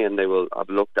contact me and they will have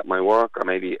looked at my work or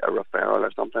maybe a referral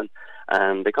or something,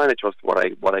 and they kind of trust what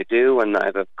I do, and I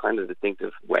have a kind of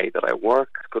distinctive way that I work.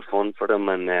 It's good fun for them,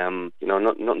 and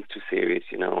nothing's too serious,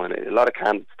 and a lot of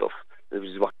candid stuff, which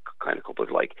is what kind of couples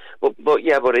like. But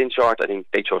in short, I think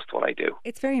they trust what I do.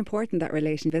 It's very important, that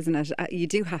relationship, isn't it? You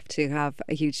do have to have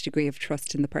a huge degree of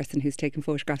trust in the person who's taking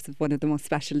photographs of one of the most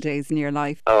special days in your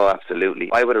life. Oh, absolutely.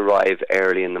 I would arrive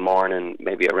early in the morning,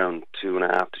 maybe around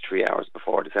 2.5 to 3 hours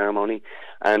before the ceremony,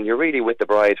 and you're really with the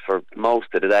bride for most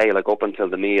of the day, like up until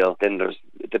the meal. Then there's,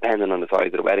 depending on the size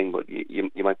of the wedding, but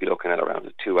you might be looking at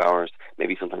around 2 hours,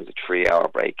 maybe sometimes a 3-hour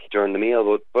break during the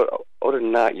meal. But other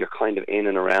than that, you're kind of in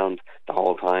and around the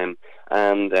whole time.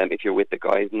 And if you're with the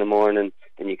guys in the morning,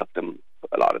 then you got them.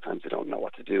 A lot of times they don't know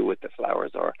what to do with the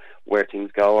flowers or where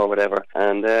things go or whatever.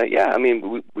 And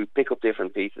we pick up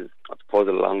different pieces of the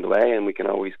puzzle along the way, and we can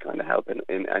always kind of help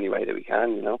in any way that we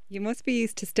can, You must be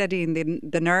used to studying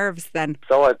the nerves then.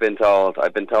 So I've been told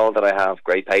that I have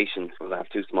great patience, because I have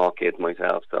 2 small kids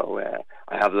myself. So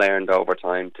I have learned over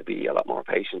time to be a lot more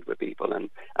patient with people,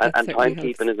 and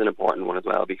timekeeping is an important one as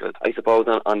well, because I suppose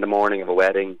on the morning of a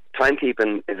wedding,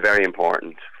 timekeeping is very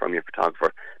important from your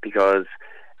photographer, because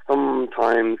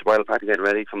sometimes bridal party getting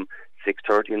ready from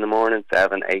 6:30 in the morning,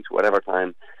 7, 8, whatever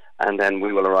time, and then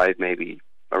we will arrive maybe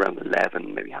around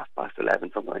 11, maybe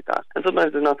 11:30, something like that. And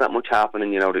sometimes there's not that much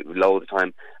happening, loads of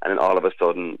time, and then all of a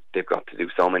sudden they've got to do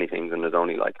so many things, and there's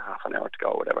only like half an hour to go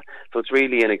or whatever. So it's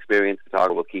really an experienced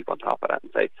photographer will keep on top of that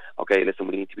and say, okay, listen,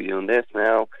 we need to be doing this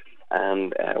now,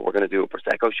 and we're going to do a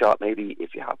Prosecco shot, maybe,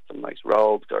 if you have some nice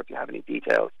robes, or if you have any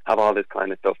details, have all this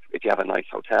kind of stuff. If you have a nice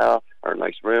hotel or a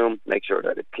nice room, make sure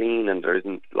that it's clean and there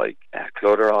isn't like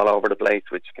clutter all over the place,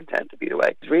 which can tend to be the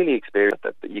way. It's really experienced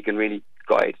that you can really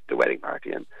guide the wedding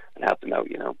party and help them out,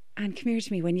 And come here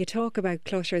to me, when you talk about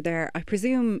clutter there, I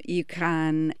presume you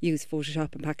can use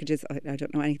Photoshop and packages. I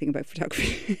don't know anything about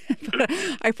photography, but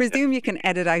I presume you can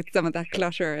edit out some of that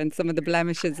clutter and some of the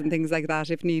blemishes and things like that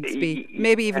if needs be.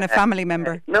 Maybe even a family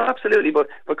member. No, absolutely, but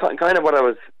kind of what I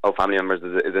was... Oh, family members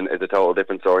is a total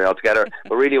different story altogether.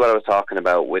 But really what I was talking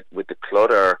about with the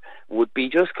clutter would be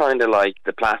just kind of like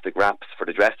the plastic wraps for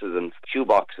the dresses and shoe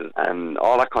boxes and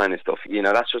all that kind of stuff.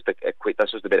 That's just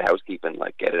that's just a bit of housekeeping.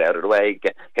 Like, get it out of the way,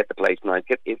 get the place nice.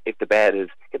 Get the bed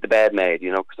made.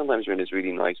 Because sometimes you're in these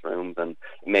really nice rooms and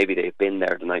maybe they've been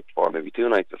there the night before, maybe 2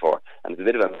 nights before, and it's a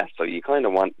bit of a mess. So you kind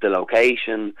of want the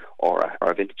location or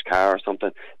a vintage car or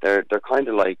something. They're kind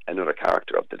of like another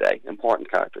character of the day,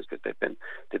 important characters, because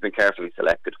they've been carefully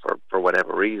selected for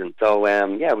whatever reason. So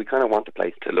we kind of want the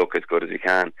place to look as good as we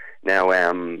can. Now,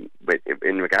 in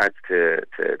regards to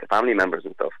the family members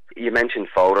and stuff, you mentioned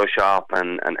Photoshop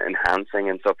and enhancing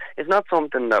and stuff. It's not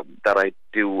something that I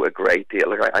do a great deal.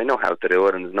 Like, I know how to do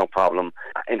it, and there's no problem.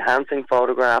 Enhancing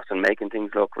photographs and making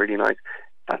things look really nice,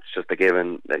 that's just a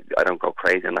given. I don't go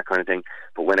crazy on that kind of thing.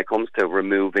 But when it comes to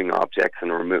removing objects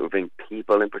and removing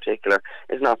people in particular,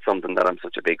 it's not something that I'm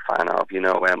such a big fan of.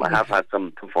 I have had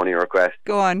some funny requests.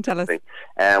 Go on, tell us.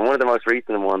 One of the most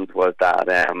recent ones was that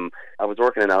I was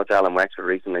working in a hotel in Wexford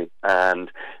recently,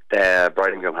 and the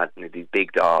bride and groom had these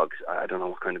big dogs. I don't know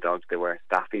what kind of dogs they were,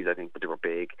 staffies I think, but they were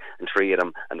big, and 3 of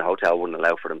them, and the hotel wouldn't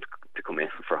allow for them to come in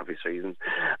for obvious reasons.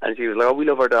 And she was like, oh, we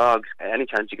love our dogs. Any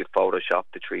chance you could Photoshop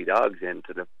the 3 dogs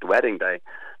into the wedding day?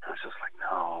 And I was just like,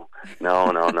 no.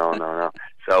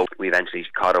 So we eventually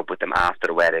caught up with them after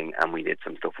the wedding, and we did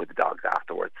some stuff with the dogs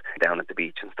afterwards down at the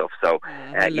beach and stuff. So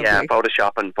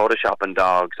Photoshopping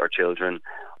dogs or children,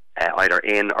 either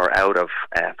in or out of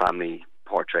family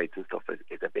portraits and stuff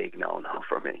is a big no-no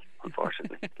for me,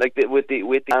 unfortunately. Like with the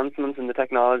advancements in the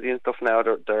technology and stuff now,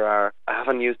 there are, I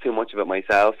haven't used too much of it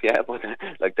myself yet, but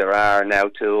like there are now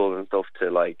tools and stuff to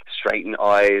like straighten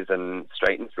eyes and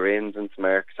straighten grins and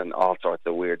smirks and all sorts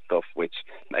of weird stuff, which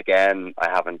again I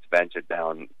haven't ventured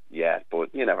down yet,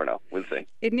 but you never know. We'll see.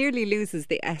 It nearly loses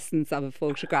the essence of a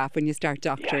photograph when you start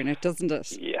doctoring it, doesn't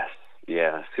it? Yes.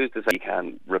 Yeah, who's to say you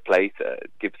can replace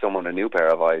give someone a new pair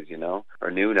of eyes, you know,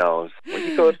 or new nose? Well,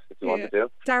 you could if you want to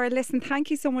do. Dara, listen, thank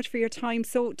you so much for your time.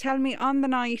 So tell me, on the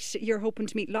night, you're hoping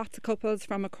to meet lots of couples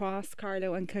from across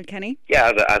Carlow and Kilkenny?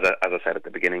 Yeah, as I said at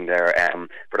the beginning there,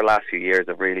 for the last few years,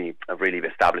 I've really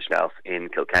established myself in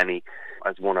Kilkenny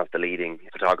as one of the leading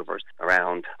photographers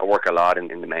around. I work a lot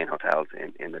in the main hotels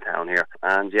in the town here,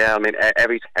 and yeah, I mean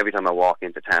every time I walk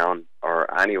into town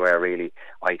or anywhere really,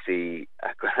 I see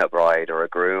a bride or a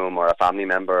groom or a family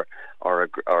member or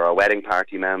a wedding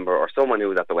party member or someone who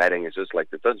was at the wedding. It's just like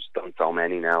there's just done so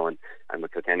many now, and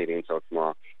with Kilkenny being so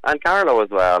small, and Carlow as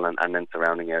well, and then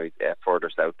surrounding areas further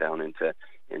south down into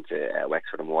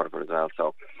Wexford and Waterford as well.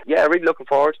 So yeah, really looking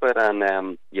forward to it.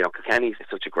 And you know, Kilkenny is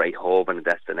such a great hub and a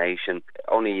destination.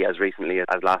 Only as recently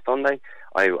as last Sunday,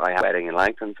 I had a wedding in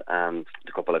Langton's, and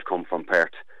the couple had come from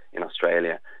Perth in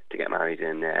Australia to get married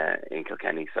in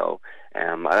Kilkenny. So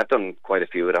I've done quite a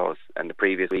few of those. And the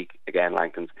previous week, again,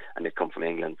 Langton's, and they've come from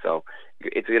England. So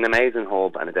it's an amazing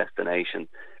hub and a destination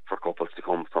for couples to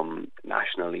come from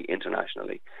nationally,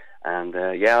 internationally. And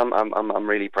yeah, I'm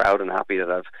really proud and happy that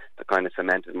I've kind of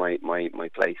cemented my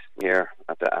place here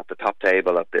at the top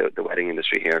table of the wedding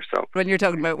industry here. So when you're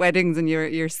talking about weddings and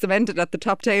you're cemented at the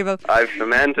top table, I've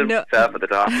cemented myself at the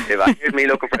top table. Here's me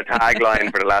looking for a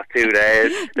tagline for the last 2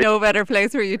 days. No better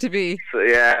place for you to be. So,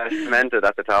 yeah, cemented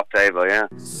at the top table. Yeah.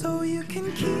 So you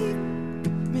can keep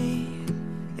me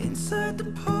inside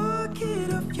the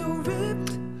pocket of your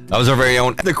ripped. That was our very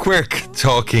own The Quirk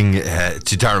talking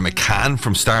to Dara McCann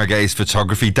from Stargaze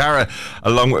Photography. Dara,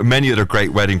 along with many other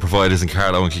great wedding providers in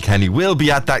Carlow and Kilkenny, will be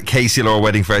at that KCLR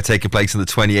wedding fair taking place on the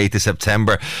 28th of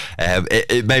September.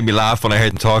 It made me laugh when I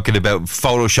heard them talking about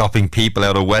photoshopping people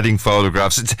out of wedding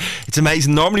photographs. It's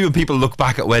amazing. Normally when people look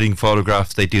back at wedding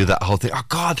photographs, they do that whole thing. Oh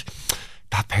God,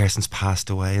 that person's passed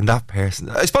away, and that person.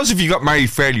 I suppose if you got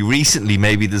married fairly recently,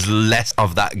 maybe there's less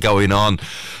of that going on.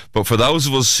 But for those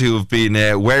of us who have been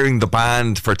wearing the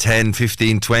band for 10,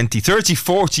 15, 20, 30,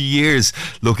 40 years,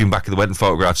 looking back at the wedding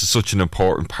photographs is such an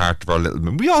important part of our little...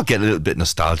 We all get a little bit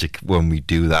nostalgic when we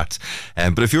do that.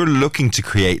 But if you're looking to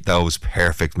create those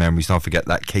perfect memories, don't forget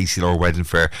that KCLR wedding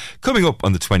fair coming up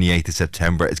on the 28th of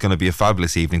September. It's going to be a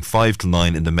fabulous evening, 5 till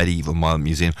 9 in the Medieval Modern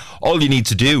Museum. All you need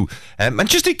to do, and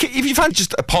just if you fancy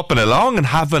just popping along and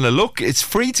having a look, it's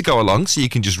free to go along, so you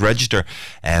can just register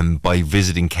by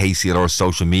visiting KCLR's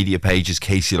social media pages,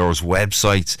 KCLR's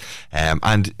websites,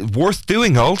 and worth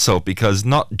doing also, because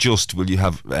not just will you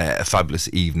have a fabulous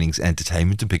evening's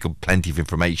entertainment and pick up plenty of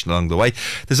information along the way,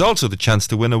 there's also the chance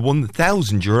to win a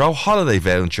 €1,000 holiday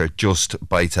voucher just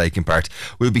by taking part.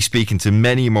 We'll be speaking to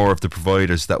many more of the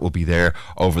providers that will be there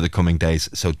over the coming days,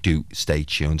 so do stay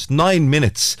tuned. 9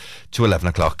 minutes to 11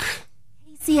 o'clock.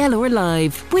 KCLR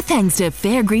Live, with thanks to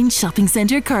Fairgreen Shopping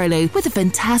Centre Carlow, with a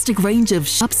fantastic range of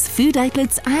shops, food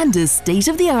outlets and a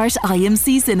state-of-the-art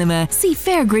IMC cinema. See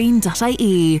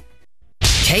fairgreen.ie.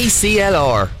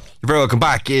 KCLR. You're very welcome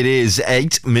back. It is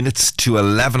 8 minutes to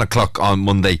 11 o'clock on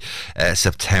Monday,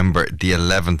 September the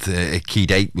 11th. A key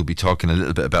date. We'll be talking a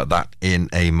little bit about that in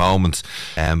a moment.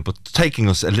 But taking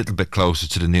us a little bit closer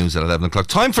to the news at 11 o'clock.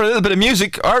 Time for a little bit of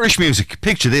music, Irish music.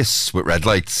 Picture this with Red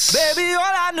Lights. Baby, all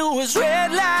I knew was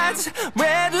red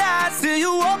lights till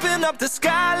you open up the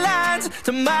skylines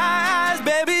to my eyes.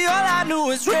 Baby, all I knew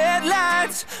was red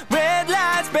lights,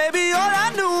 baby, all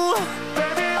I knew,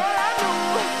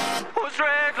 was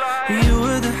red lights. You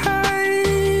were the high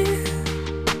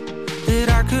that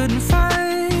I couldn't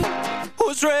find,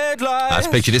 was red lights. Let's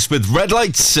picture this with Red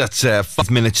Lights at 5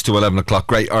 minutes to 11 o'clock.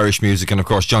 Great Irish music, and of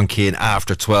course John Keane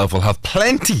after 12 will have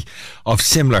plenty of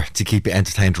similar to keep you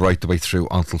entertained right the way through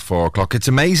until 4 o'clock. It's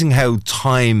amazing how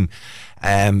time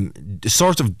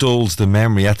sort of dulls the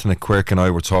memory. Ethna Quirk and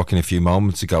I were talking a few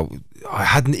moments ago. I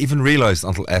hadn't even realised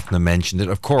until Ethna mentioned it.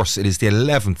 Of course, it is the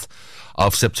 11th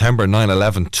of September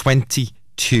 9/11,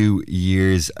 22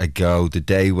 years ago, the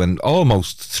day when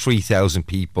almost 3,000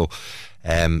 people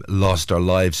lost their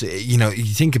lives. You know,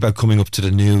 you think about coming up to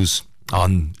the news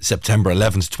on September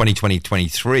 11th,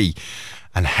 2023,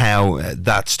 and how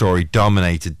that story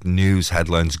dominated news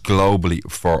headlines globally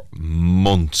for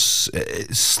months.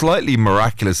 Slightly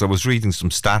miraculous. I was reading some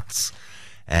stats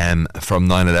from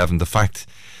 9/11. The fact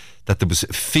that there was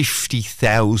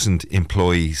 50,000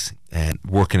 employees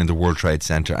working in the World Trade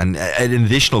Center, and an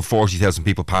additional 40,000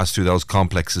 people pass through those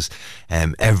complexes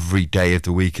every day of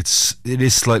the week. It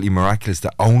is slightly miraculous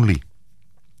that only,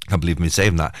 I can't believe me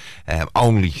saying that,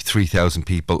 only 3,000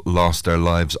 people lost their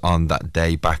lives on that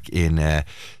day back in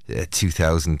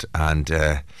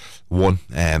 2001.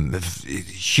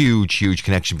 Huge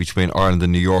connection between Ireland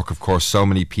and New York, of course. So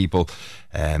many people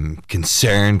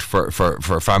concerned for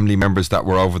family members that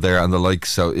were over there and the like.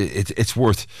 So it's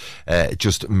worth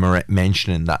just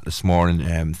mentioning that this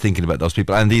morning, thinking about those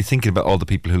people, and thinking about all the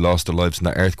people who lost their lives in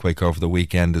that earthquake over the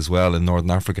weekend as well in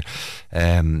Northern Africa.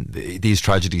 These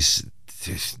tragedies,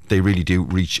 they really do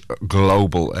reach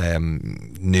global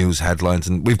news headlines,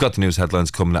 and we've got the news headlines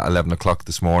coming at 11 o'clock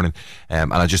this morning,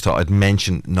 and I just thought I'd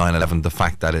mention 9/11, the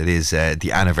fact that it is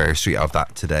the anniversary of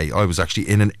that today. I was actually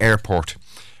in an airport,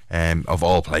 of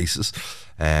all places,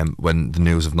 when the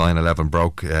news of 9/11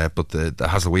 broke, but the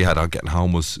hassle we had on getting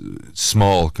home was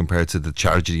small compared to the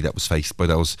tragedy that was faced by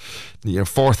those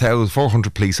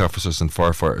 400 police officers and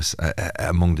firefighters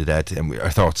among the dead, and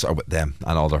our thoughts are with them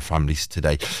and all their families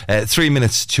today. 3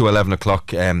 minutes to 11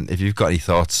 o'clock. If you've got any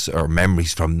thoughts or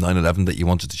memories from 9/11 that you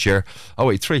wanted to share,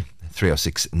 083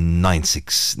 306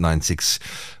 9696.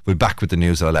 We'll be back with the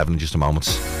news at 11 in just a moment.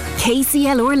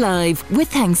 KCLR Live, with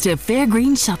thanks to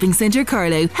Fairgreen Shopping Centre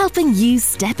Carlow, helping you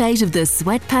step out of the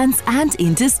sweatpants and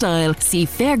into style. See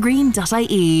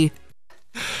fairgreen.ie.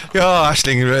 Yeah,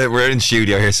 Aisling, we're in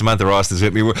studio here. Samantha Rawson is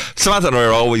with me. Samantha and I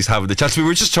are always having the chats. We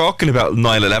were just talking about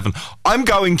 9/11. I'm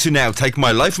going to now take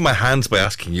my life in my hands by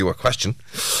asking you a question.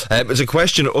 It's a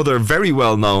question other very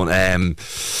well-known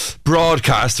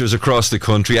broadcasters across the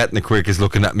country. Etna Quirk is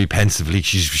looking at me pensively.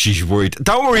 She's worried.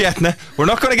 Don't worry, Etna. We're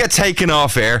not going to get taken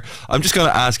off air. I'm just going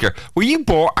to ask her, were you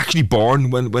actually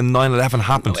born when 9/11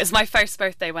 happened? It was my first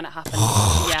birthday when it happened.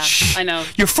 Yeah, I know.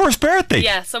 Your first birthday?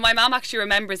 Yeah, so my mum actually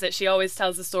remembers it. She always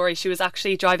tells the story. She was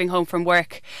actually driving home from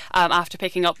work after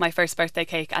picking up my first birthday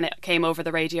cake, and it came over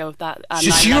the radio that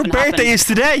 9/11 your birthday happened. is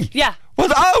today? Yeah.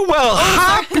 Well,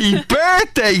 happy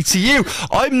birthday to you.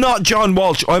 I'm not John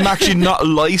Walsh. I'm actually not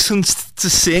licensed to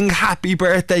sing happy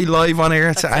birthday live on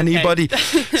air to anybody.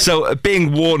 So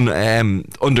being one,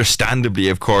 understandably,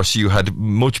 of course, you had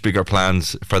much bigger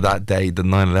plans for that day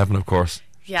than 9/11, of course.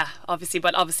 Yeah, obviously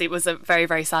it was a very,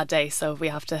 very sad day, so we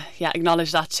have to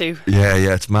acknowledge that too. Yeah,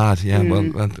 it's mad. Yeah,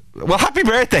 well, happy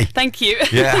birthday. Thank you.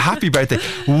 Yeah, happy birthday.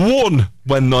 One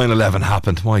when 9/11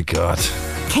 happened. My God.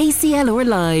 KCLR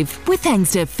Live, with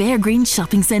thanks to Fairgreen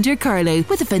Shopping Centre Carlow,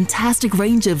 with a fantastic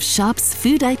range of shops,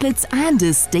 food outlets and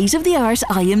a state-of-the-art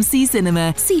IMC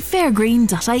cinema. See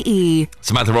fairgreen.ie.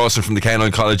 Samantha Rawson from the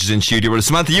Kilkenny College is in studio. Well,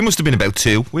 Samantha, you must have been about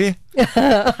 2, were you?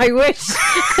 I wish.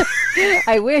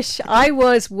 I wish. I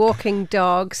was walking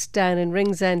dogs down in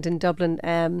Ringsend in Dublin,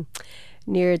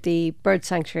 near the bird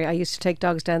sanctuary. I used to take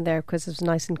dogs down there because it was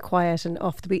nice and quiet and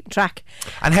off the beaten track.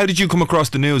 And how did you come across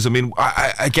the news? I mean,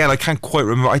 I can't quite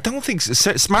remember. I don't think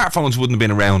smartphones wouldn't have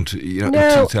been around, in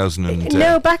 2000.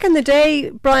 No, back in the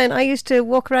day, Brian, I used to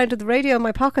walk around with the radio in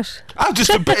my pocket. Oh, just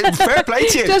a fair play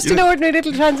to you. Just an ordinary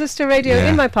little transistor radio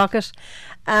in my pocket.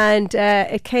 And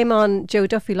it came on Joe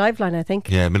Duffy Liveline, I think.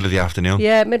 Yeah, middle of the afternoon.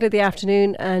 Yeah, middle of the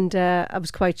afternoon, and I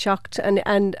was quite shocked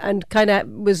and kind of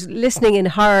was listening in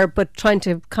horror, but trying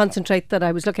to concentrate that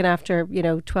I was looking after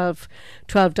 12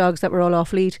 dogs that were all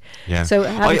off lead. Yeah. So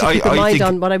having to keep in mind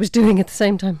on what I was doing at the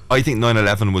same time. I think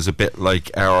 9/11 was a bit like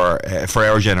for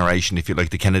our generation, if you like,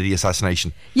 the Kennedy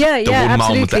assassination. Yeah, the one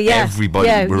absolutely, moment that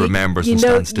everybody remembers and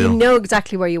stands still. You know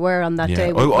exactly where you were on that day.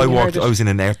 I was in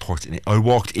an airport. I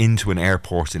walked into an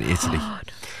airport in Italy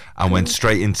and went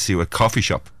straight into a coffee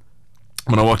shop.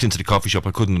 When I walked into the coffee shop,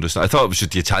 I couldn't understand. I thought it was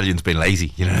just the Italians being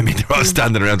lazy. You know what I mean? They're all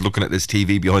standing around looking at this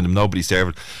TV behind them, nobody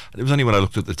serving. And it was only when I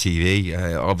looked at the TV,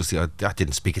 obviously I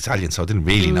didn't speak Italian, so I didn't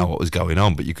really know what was going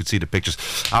on, but you could see the pictures.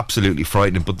 Absolutely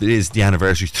frightening. But it is the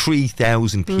anniversary.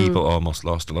 3,000 people almost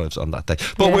lost their lives on that day.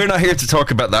 But we're not here to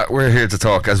talk about that. We're here to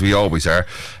talk, as we always are,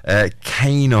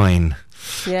 canine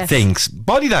things.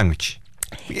 Body language.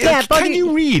 Yeah, can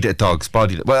you read a dog's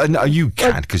body? Well, no, you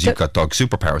can't because you've got dog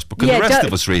superpowers. But can the rest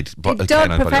of us read? Dog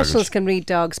professionals can read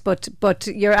dogs, but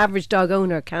your average dog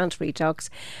owner can't read dogs,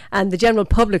 and the general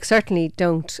public certainly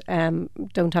don't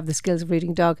have the skills of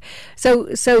reading dog. So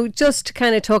just to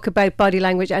kind of talk about body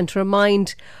language and to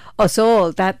remind us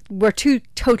all that we're two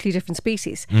totally different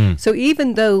species. So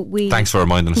even though thanks for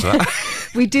reminding us of that.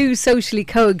 We do socially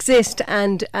coexist,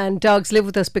 and dogs live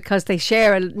with us because they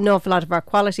share an awful lot of our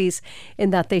qualities, in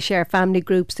that they share family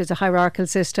groups. There's a hierarchical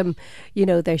system.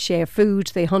 They share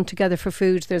food. They hunt together for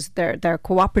food. They're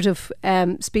cooperative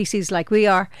species like we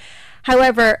are.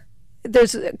 However,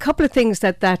 there's a couple of things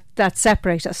that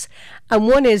separate us, and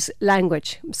one is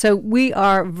language. So we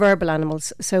are verbal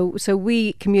animals, so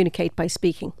we communicate by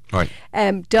speaking. Right.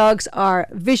 Dogs are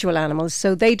visual animals,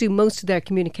 so they do most of their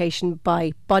communication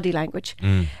by body language.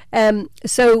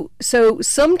 So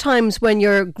sometimes when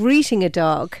you're greeting a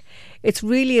dog, it's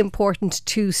really important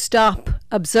to stop,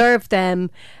 observe them,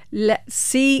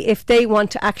 see if they want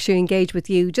to actually engage with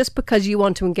you. Just because you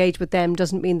want to engage with them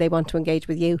doesn't mean they want to engage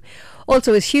with you.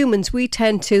 Also, as humans, we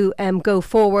tend to go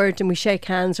forward and we shake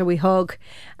hands or we hug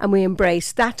and we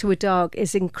embrace. That to a dog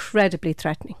is incredibly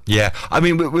threatening. Yeah, I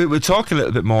mean, we're talking a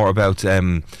little bit more about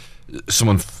some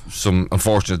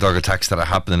unfortunate dog attacks that are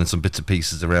happening and some bits and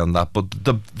pieces around that. But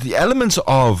the elements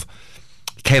of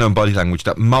canine body language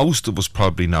that most of us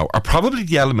probably know are probably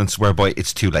the elements whereby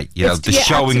it's too late. You know, the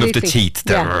showing absolutely. of the teeth,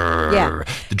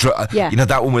 you know,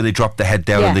 that one where they drop the head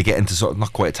down and they get into sort of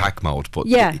not quite attack mode, but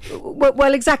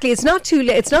well, exactly. It's not too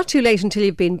late. It's not too late until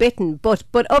you've been bitten. But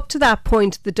up to that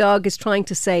point, the dog is trying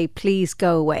to say, "Please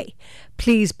go away.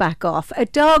 Please back off." A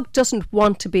dog doesn't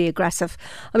want to be aggressive.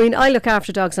 I mean, I look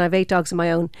after dogs and I have 8 dogs of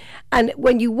my own. And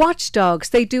when you watch dogs,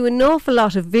 they do an awful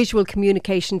lot of visual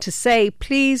communication to say,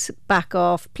 please back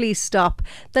off, please stop.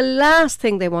 The last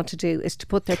thing they want to do is to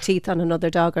put their teeth on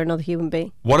another dog or another human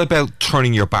being. What about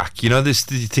turning your back? You know, there's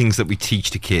the things that we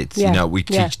teach to kids. You know, we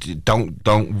teach, don't.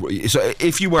 So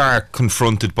if you are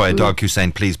confronted by a dog who's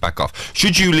saying, please back off,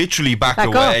 should you literally back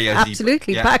away? Off.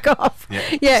 Absolutely, back off.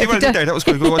 Yeah. See what I did there? That was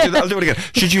good. I'll do it again.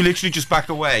 Should you literally just back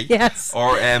away? Yes.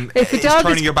 Or is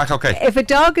turning your back okay? If a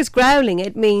dog is growling,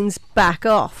 it means back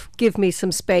off. Give me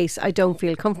some space. I don't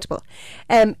feel comfortable.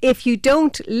 If you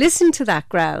don't listen to that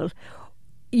growl,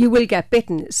 you will get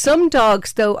bitten. Some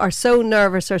dogs, though, are so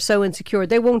nervous or so insecure,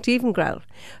 they won't even growl.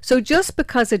 So just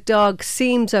because a dog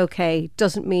seems okay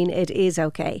doesn't mean it is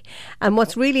okay. And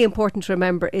what's really important to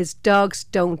remember is dogs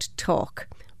don't talk.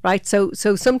 Right, so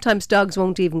sometimes dogs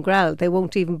won't even growl, they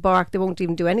won't even bark, they won't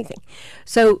even do anything.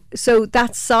 So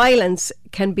that silence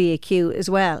can be a cue as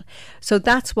well. So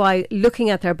that's why looking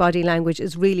at their body language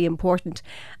is really important.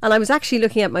 And I was actually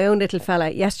looking at my own little fella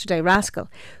yesterday,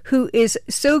 Rascal, who is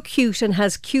so cute and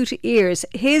has cute ears.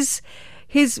 His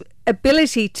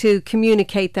ability to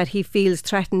communicate that he feels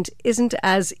threatened isn't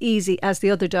as easy as the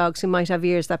other dogs who might have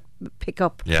ears that pick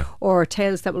up or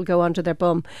tails that will go onto their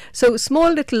bum. So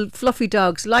small little fluffy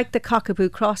dogs like the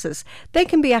cockapoo crosses, they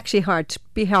can be actually hard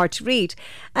to read.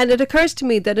 And it occurs to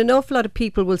me that an awful lot of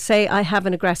people will say, I have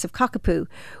an aggressive cockapoo,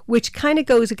 which kind of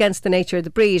goes against the nature of the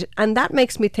breed. And that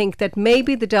makes me think that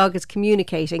maybe the dog is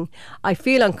communicating, I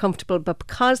feel uncomfortable, but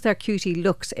because their cutie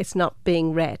looks, it's not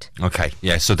being read. Okay,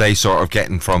 yeah, so they sort of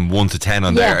getting from 1 to 10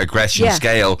 on their aggression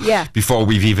scale before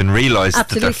we've even realised that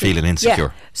they're feeling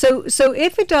insecure. So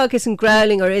if a dog isn't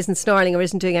growling or isn't snarling or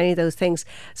isn't doing any of those things,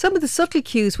 some of the subtle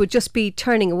cues would just be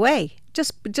turning away.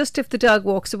 Just if the dog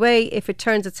walks away, if it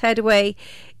turns its head away,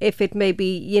 if it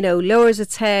maybe, lowers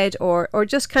its head or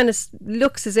just kind of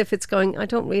looks as if it's going, I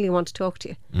don't really want to talk to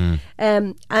you.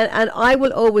 And I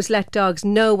will always let dogs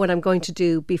know what I'm going to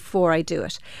do before I do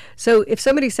it. So if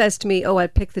somebody says to me, I'll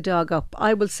pick the dog up,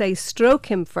 I will say, stroke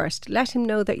him first, let him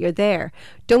know that you're there.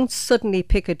 Don't suddenly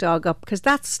pick a dog up, because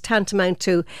that's tantamount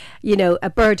to, a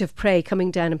bird of prey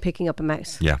coming down and picking up a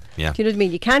mouse. Yeah. Do you know what I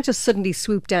mean? You can't just suddenly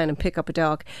swoop down and pick up a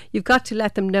dog. You've got to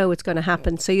let them know it's going to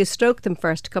happen. So you stroke them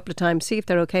first a couple of times, see if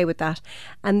they're okay with that,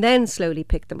 and then slowly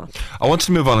pick them up. I want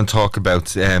to move on and talk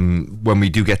about when we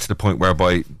do get to the point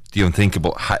whereby the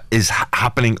unthinkable is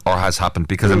happening or has happened,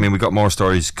 because I mean, we got more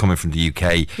stories coming from the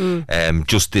UK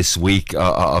just this week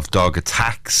of dog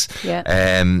attacks.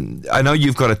 I know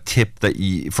you've got a tip that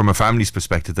from a family's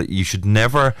perspective, that you should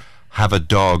never have a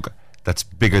dog that's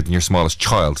bigger than your smallest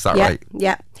child. Is that right?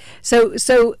 Yeah. So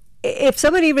if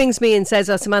somebody rings me and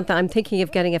says, Samantha, I'm thinking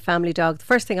of getting a family dog, the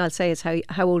first thing I'll say is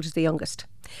how old is the youngest?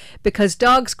 Because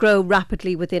dogs grow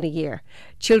rapidly within a year.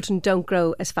 Children don't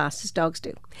grow as fast as dogs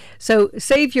do. So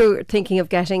say if you're thinking of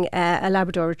getting a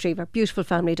Labrador Retriever, beautiful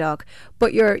family dog,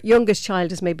 but your youngest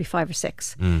child is maybe 5 or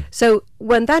 6. So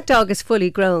when that dog is fully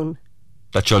grown,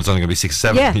 that child's only going to be 6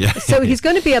 or 7. Yeah. So he's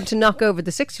going to be able to knock over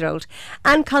the 6-year-old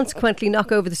and consequently knock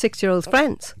over the 6-year-old's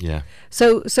friends. Yeah.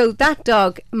 So that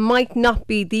dog might not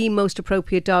be the most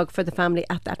appropriate dog for the family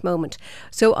at that moment.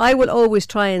 So I will always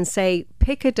try and say,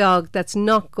 pick a dog that's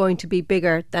not going to be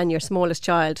bigger than your smallest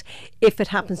child if it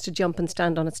happens to jump and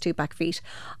stand on its 2 back feet.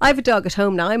 I have a dog at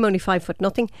home now. I'm only 5 foot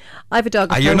nothing. I have a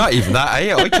dog at home. You're not even that, are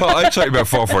you? I thought you were about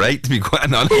 4 foot 8, to be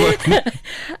quite honest.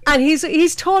 And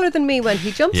he's taller than me when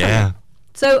he jumps on me.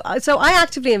 So I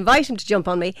actively invite him to jump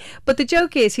on me, but the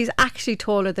joke is he's actually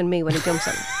taller than me when he jumps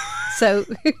on me. So,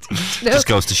 just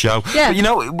goes to show. Yeah. But, you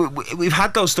know, we've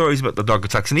had those stories about the dog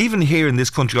attacks, and even here in this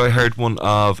country, I heard one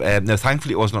of. Now,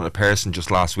 thankfully, it wasn't on a person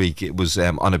just last week. It was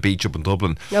on a beach up in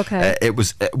Dublin. Okay. It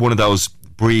was one of those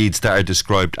breeds that are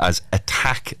described as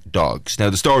attack dogs. Now,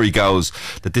 the story goes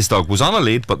that this dog was on a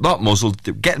lead but not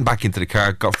muzzled, getting back into the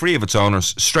car, got free of its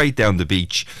owners, straight down the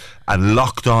beach and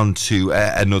locked on to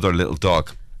another little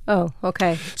dog. Oh,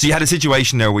 okay. So you had a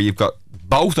situation there where you've got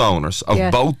both owners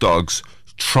of both dogs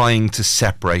trying to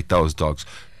separate those dogs.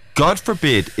 God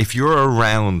forbid, if you're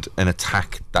around an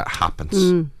attack that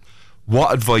happens,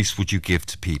 what advice would you give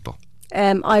to people?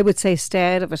 I would say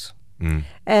stay out of it.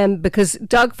 Because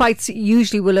dog fights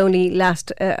usually will only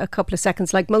last a couple of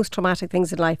seconds. Like most traumatic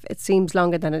things in life, it seems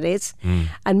longer than it is,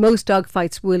 and most dog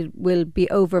fights will be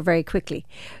over very quickly.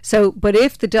 So, but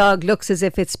if the dog looks as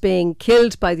if it's being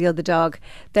killed by the other dog,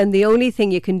 then the only thing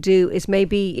you can do is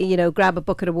maybe, you know, grab a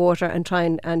bucket of water and try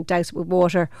and douse it with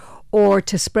water, or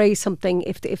to spray something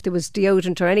if there was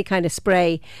deodorant or any kind of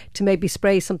spray, to maybe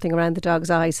spray something around the dog's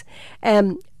eyes.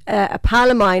 A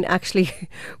pal of mine actually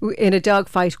in a dog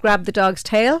fight grabbed the dog's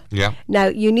tail. Yeah. Now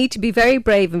you need to be very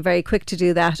brave and very quick to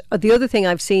do that. The other thing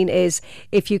I've seen is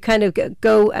if you kind of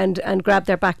go and grab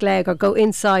their back leg, or go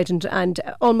inside and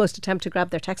almost attempt to grab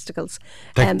their testicles.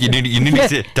 You need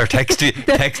to, their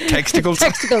testicles?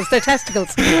 Testicles, their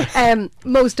testicles.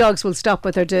 Most dogs will stop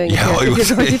what they're doing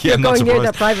if you're I'm going not near surprised.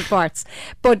 their private parts.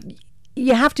 But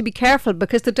you have to be careful,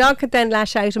 because the dog could then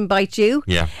lash out and bite you.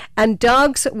 Yeah. And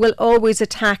dogs will always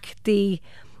attack the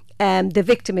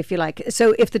victim, if you like.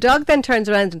 So if the dog then turns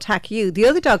around and attack you, the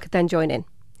other dog could then join in.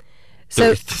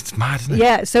 So it's mad, isn't it?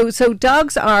 Yeah, so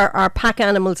dogs are pack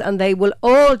animals, and they will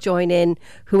all join in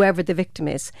whoever the victim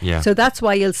is. Yeah. So that's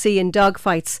why you'll see in dog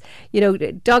fights, you know,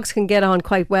 dogs can get on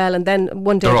quite well, and then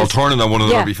one day they're all turning on one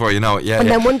another before you know it. Yeah. And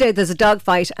then one day there's a dog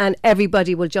fight, and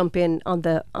everybody will jump in on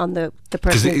the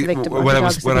person who's the victim.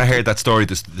 When I heard that story,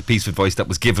 the piece of advice that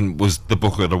was given was the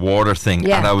bucket of water thing,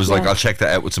 and I was like, I'll check that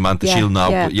out with Samantha. She'll know.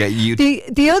 Yeah.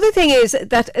 But the other thing is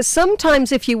that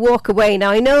sometimes if you walk away,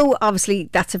 now I know obviously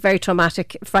that's a very traumatic,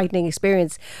 frightening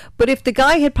experience, but if the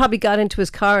guy had probably got into his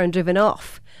car and driven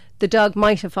off, the dog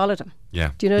might have followed him.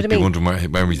 Yeah. Do you know what I mean? Wondering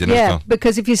where he's in his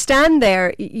because if you stand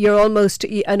there, you're almost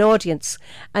an audience.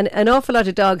 And an awful lot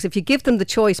of dogs, if you give them the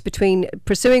choice between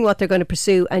pursuing what they're going to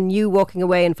pursue and you walking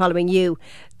away and following you,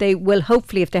 they will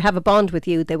hopefully, if they have a bond with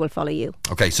you, they will follow you.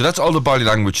 Okay, so that's all the body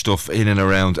language stuff in and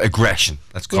around aggression.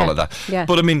 Let's call it that. Yeah.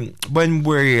 But I mean, when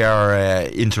we are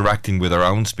interacting with our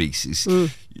own species,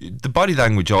 the body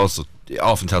language also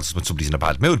often tells us when somebody's in a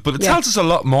bad mood, but it tells us a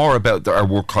lot more about our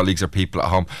work colleagues or people at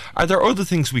home. Are there other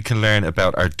things we can learn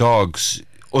about our dogs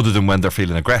other than when they're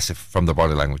feeling aggressive from their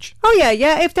body language? Oh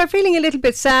yeah. If they're feeling a little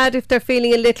bit sad, if they're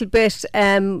feeling a little bit,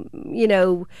 you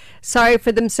know, sorry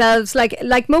for themselves,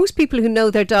 like most people who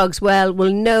know their dogs well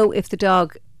will know if the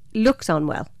dog looks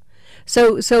unwell.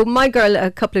 So my girl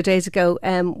a couple of days ago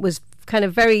was kind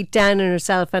of very down on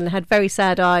herself and had very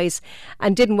sad eyes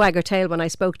and didn't wag her tail when I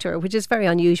spoke to her, which is very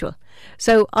unusual.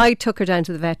 So I took her down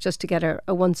to the vet just to get her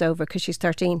a once over, because she's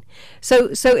 13.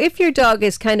 So if your dog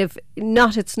is kind of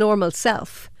not its normal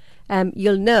self,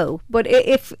 you'll know. But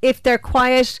if they're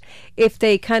quiet, if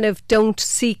they kind of don't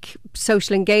seek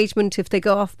social engagement, if they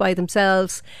go off by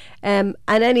themselves, and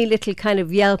any little kind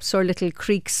of yelps or little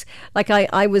creaks, like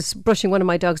I was brushing one of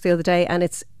my dogs the other day, and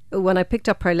when I picked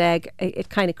up her leg, it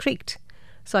kind of creaked.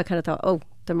 So I kind of thought, oh,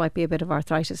 there might be a bit of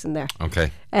arthritis in there.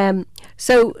 Okay.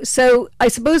 So I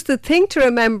suppose the thing to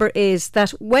remember is that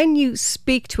when you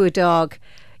speak to a dog,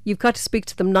 you've got to speak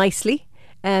to them nicely.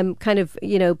 Kind of,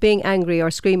 you know, being angry or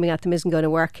screaming at them isn't going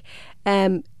to work.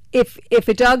 If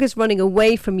a dog is running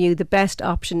away from you, the best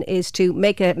option is to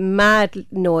make a mad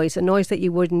noise, a noise that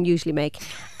you wouldn't usually make,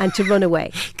 and to run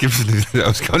away. I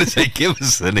was going to say, give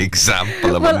us an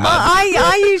example of a mad...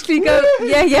 I usually go,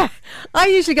 I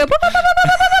usually go,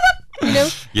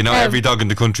 you know, every dog in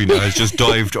the country now has just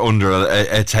dived under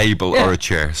a table or a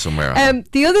chair somewhere.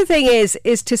 The other thing is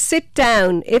to sit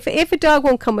down. If a dog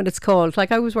won't come when it's called,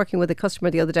 like I was working with a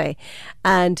customer the other day,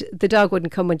 and the dog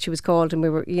wouldn't come when she was called, and we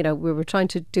were trying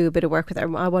to do a bit of work with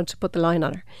her. I wanted to put the line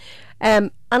on her,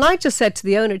 and I just said to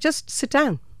the owner, just sit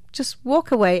down, just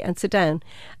walk away and sit down.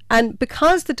 And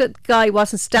because the guy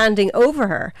wasn't standing over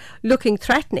her looking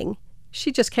threatening,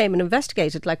 she just came and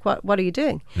investigated, like, what are you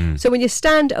doing? So when you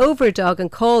stand over a dog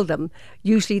and call them,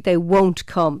 usually they won't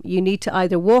come. You need to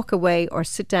either walk away or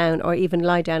sit down or even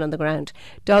lie down on the ground.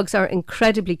 Dogs are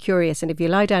incredibly curious, and if you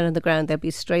lie down on the ground, they'll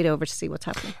be straight over to see what's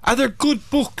happening. Are there good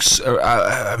books?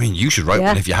 I mean, you should write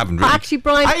one if you haven't really. Actually,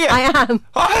 Brian, I am.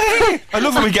 I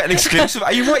love when we get an exclusive.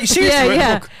 Are you right? You seriously wrote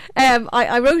a book?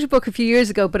 I wrote a book a few years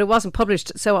ago, but it wasn't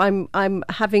published, so I'm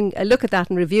having a look at that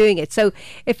and reviewing it. So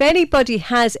if anybody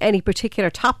has any particular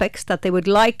topics that they would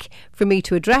like for me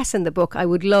to address in the book, I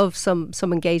would love some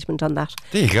engagement on that.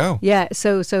 There you go. Yeah,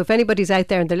 so if anybody's out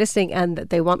there and they're listening and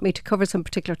they want me to cover some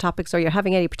particular topics, or you're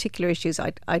having any particular issues,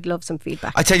 I'd love some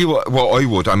feedback. I tell you what I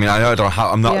would. I mean,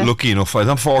 I'm not lucky enough. I'm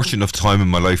not fortunate enough time in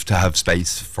my life to have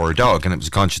space for a dog, and it was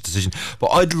a conscious decision. But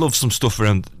I'd love some stuff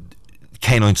around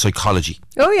canine psychology.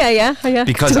 Oh yeah.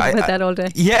 Because I about that all day.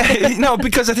 Yeah, no,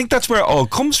 because I think that's where it all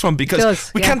comes from.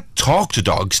 Because we can't talk to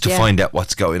dogs to find out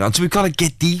what's going on, so we've got to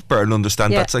get deeper and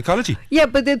understand that psychology. Yeah,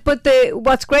 but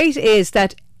what's great is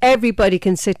that everybody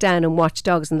can sit down and watch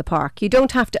dogs in the park. You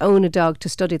don't have to own a dog to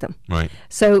study them. Right.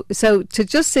 So to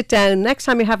just sit down, next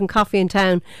time you're having coffee in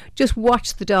town, just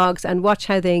watch the dogs and watch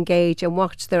how they engage and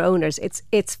watch their owners.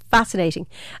 It's fascinating.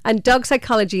 And dog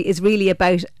psychology is really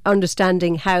about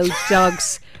understanding how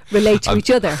dogs relate to each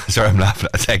other. Sorry, I'm laughing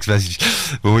at a text message.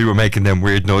 When we were making them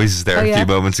weird noises there a few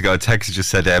moments ago, a text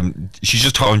just said, she's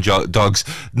just telling dogs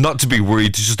not to be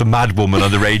worried, it's just a mad woman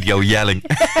on the radio yelling.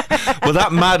 Well,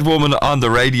 that mad woman on the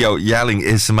radio yelling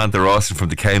is Samantha Rawson from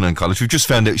the Canine College. We've just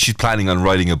found out she's planning on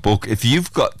writing a book. If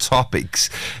you've got topics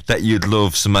that you'd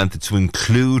love Samantha to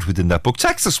include within that book,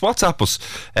 text us, WhatsApp us.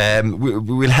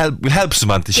 We'll help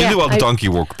Samantha. She'll do all the donkey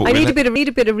work. But I need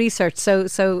a bit of research. So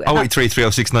 083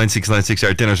 306 9696.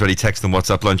 Our dinner's ready. Text and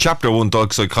WhatsApp line. Chapter 1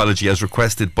 Dog Psychology as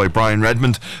requested by Brian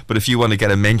Redmond. But if you want to get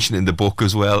a mention in the book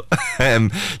as well,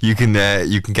 you can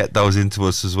get those into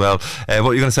us as well. What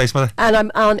are you going to say, Samantha? And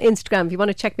I'm on Instagram. If you want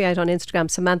to check me out on Instagram,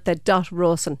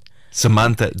 Samantha.Rawson.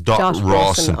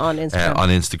 Samantha.Rawson on Instagram. On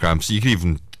Instagram. So you can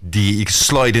even you can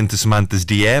slide into Samantha's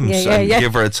DMs and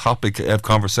give her a topic of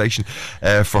conversation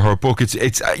for her book.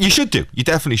 It's you should do. You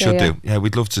definitely should do. Yeah,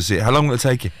 we'd love to see it. How long will it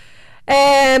take you?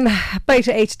 About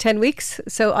 8 to 10 weeks.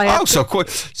 So so quick.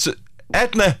 So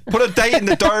Etna, put a date in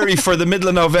the diary for the middle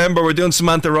of November. We're doing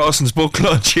Samantha Rawson's book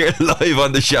launch here live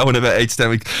on the show in about 8 to 10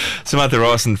 weeks. Samantha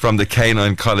Rawson from the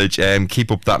Canine College.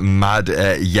 Keep up that mad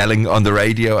yelling on the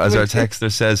radio, as our texter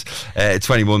says.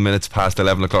 21 minutes past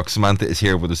 11 o'clock. Samantha is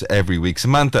here with us every week.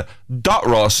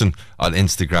 Samantha.Rawson on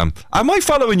Instagram. Am I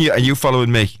following you? Are you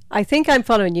following me? I think I'm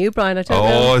following you, Brian. I don't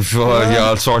know. Yeah,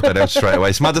 I'll sort that out straight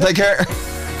away. Samantha, take care.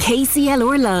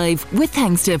 KCLR Live, with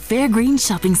thanks to Fairgreen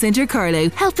Shopping Centre Carlow,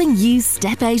 helping you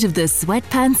step out of the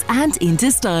sweatpants and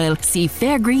into style. See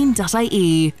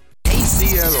fairgreen.ie.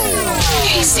 KCLR.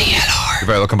 You're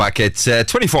very welcome back. It's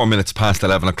 24 minutes past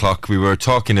 11 o'clock. We were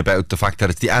talking about the fact that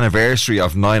it's the anniversary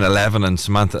of 9/11, and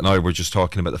Samantha and I were just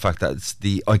talking about the fact that it's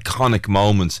the iconic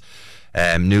moments,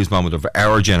 news moment of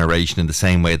our generation, in the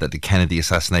same way that the Kennedy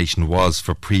assassination was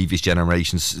for previous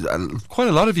generations. Quite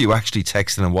a lot of you actually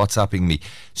texting and WhatsApping me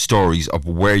stories of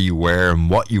where you were and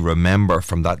what you remember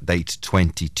from that date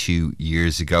 22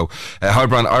 years ago. Hi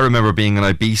Brian, I remember being in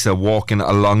Ibiza, walking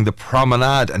along the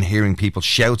promenade and hearing people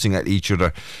shouting at each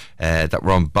other that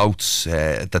were on boats,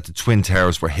 that the Twin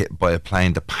Towers were hit by a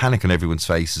plane, the panic on everyone's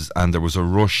faces, and there was a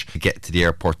rush to get to the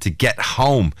airport, to get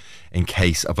home in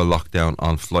case of a lockdown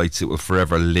on flights. It will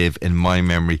forever live in my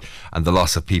memory, and the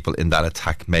loss of people in that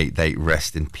attack, may they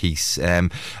rest in peace.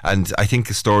 And I think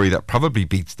a story that probably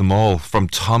beats them all, from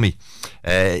Tommy.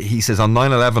 He says, on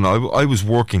 9/11 I was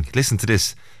working, listen to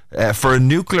this, for a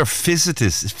nuclear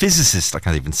physicist, I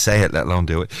can't even say it, let alone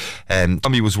do it.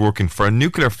 Tommy was working for a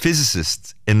nuclear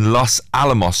physicist in Los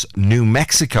Alamos, New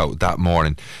Mexico that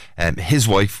morning. His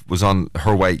wife was on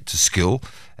her way to school.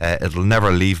 It'll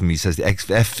never leave him. He says the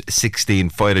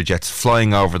F-16 fighter jets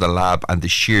flying over the lab, and the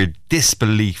sheer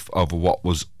disbelief of what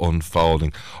was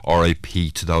unfolding.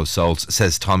 R.I.P. to those souls,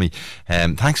 says Tommy.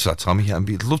 Thanks for that, Tommy.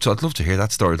 I'd love to hear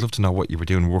that story. I'd love to know what you were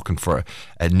doing working for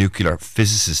a nuclear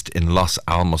physicist in Los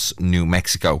Alamos, New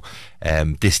Mexico,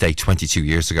 this day 22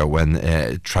 years ago,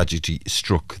 when tragedy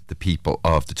struck the people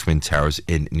of the Twin Towers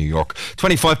in New York.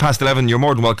 25 past 11. You're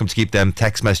more than welcome to keep them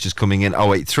text messages coming in.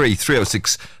 083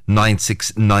 306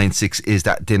 9696 is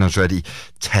that Dinner's Ready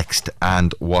text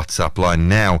and WhatsApp line.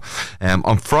 Now,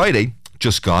 on Friday,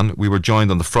 just gone, we were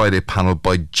joined on the Friday panel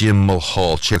by Jim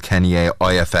Mulhall, Kilkenny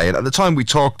IFA. And at the time we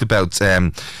talked about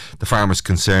the farmers'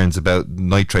 concerns about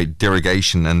nitrate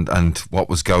derogation and what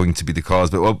was going to be the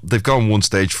cause. But well, they've gone one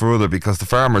stage further, because the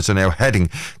farmers are now heading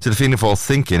to the Fianna Fáil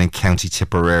Thinking in County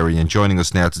Tipperary. And joining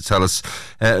us now to tell us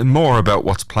more about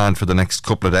what's planned for the next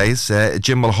couple of days,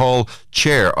 Jim Mulhall,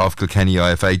 Chair of Kilkenny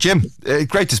IFA. Jim,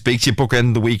 great to speak to you,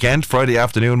 bookend the weekend, Friday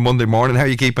afternoon, Monday morning. How are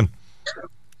you keeping?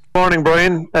 Morning,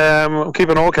 Brian. I'm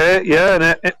keeping okay.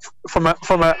 Yeah, and from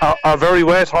a very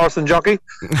wet horse and jockey.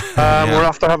 We're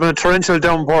after having a torrential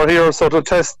downpour here, so to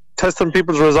testing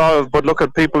people's resolve. But look,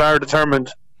 at people are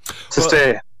determined to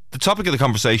stay. The topic of the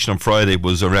conversation on Friday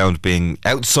was around being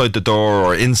outside the door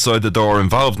or inside the door,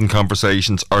 involved in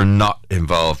conversations or not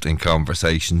involved in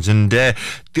conversations. And the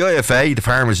IFA, the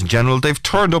farmers in general, they've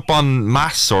turned up en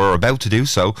masse, or are about to do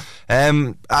so,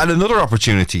 and another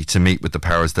opportunity to meet with the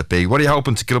powers that be. What are you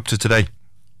hoping to get up to today?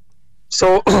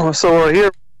 So we're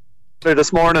here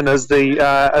this morning as the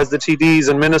TDs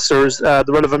and ministers, the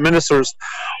relevant ministers,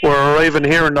 were arriving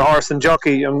here in the horse and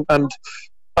jockey, and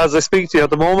as I speak to you at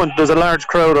the moment, there's a large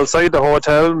crowd outside the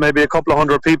hotel, maybe a couple of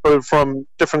hundred people from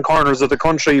different corners of the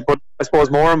country. But I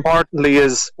suppose more importantly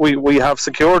is we have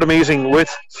secured a meeting with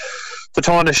the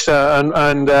Taoiseach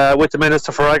and with the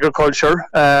Minister for Agriculture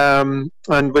and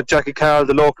with Jackie Carroll,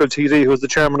 the local TD, who's the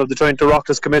chairman of the Joint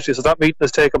Oireachtas Committee. So that meeting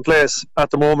is taking place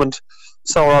at the moment.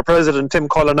 So our President, Tim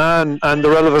Cullinan, and the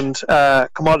relevant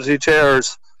commodity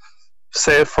chairs,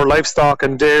 say for livestock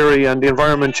and dairy, and the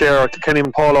Environment Chair, Kilkenny,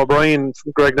 and Paul O'Brien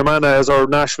from Greg Namana as our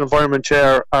National Environment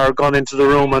Chair, are gone into the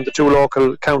room, and the two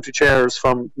local county chairs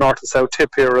from North and South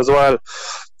Tip here as well.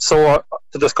 So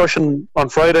the discussion on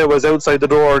Friday was outside the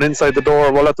door and inside the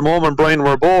door. Well, at the moment, Brian,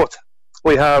 we're both.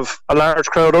 We have a large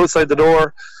crowd outside the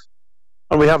door,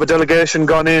 and we have a delegation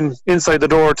gone inside the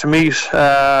door to meet,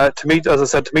 as I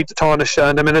said, to meet the Taoiseach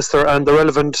and the Minister and the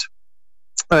relevant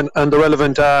and the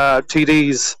relevant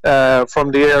TDs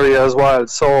from the area as well.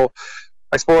 So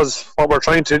I suppose what we're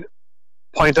trying to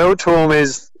point out to them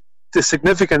is the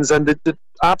significance and the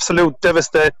absolute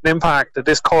devastating impact that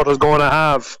this cut is going to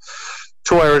have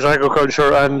to Irish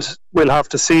agriculture, and we'll have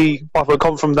to see what will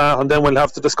come from that, and then we'll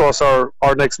have to discuss our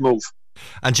next move.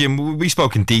 And Jim, we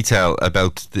spoke in detail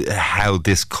about how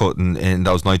this cut in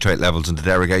those nitrate levels and the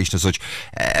derogation as such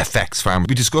affects farmers.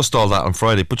 We discussed all that on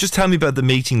Friday, but just tell me about the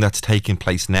meeting that's taking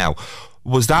place now.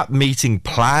 Was that meeting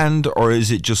planned, or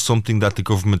is it just something that the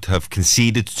government have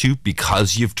conceded to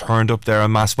because you've turned up there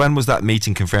en masse? When was that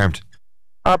meeting confirmed?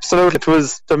 Absolutely.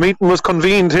 The meeting was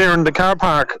convened here in the car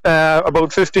park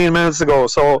about 15 minutes ago.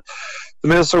 So the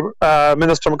Minister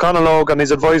McConnell and his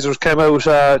advisors came out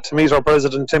to meet our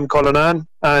President, Tim Cullinan,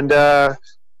 and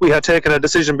we had taken a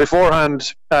decision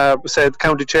beforehand. Said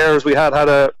county chairs, we had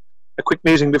a quick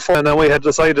meeting before, and then we had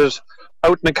decided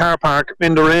out in the car park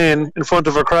in the rain in front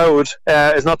of a crowd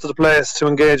is not the place to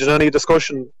engage in any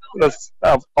discussion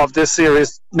of this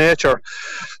serious nature.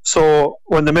 So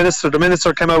when the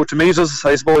minister came out to meet us,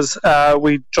 I suppose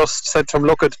we just said to him,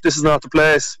 look, this is not the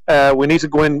place. We need to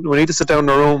go in, we need to sit down in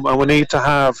a room, and we need to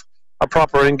have a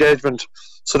proper engagement.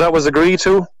 So that was agreed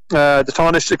to. The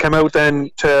Taoiseach came out then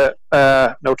to,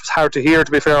 it was hard to hear,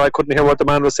 to be fair. I couldn't hear what the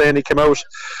man was saying. He came out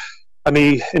and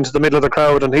into the middle of the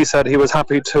crowd, and he said he was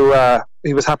happy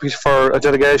for a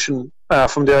delegation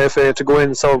from the IFA to go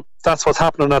in. So that's what's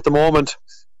happening at the moment.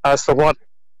 As to what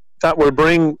that will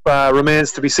bring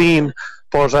remains to be seen.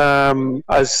 But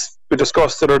as we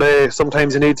discussed the other day,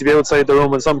 sometimes you need to be outside the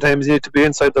room and sometimes you need to be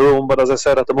inside the room. But as I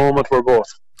said, at the moment we're both.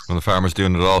 Well, the farmers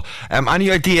doing it all.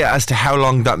 Any idea as to how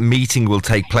long that meeting will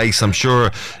take place? I'm sure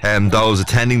those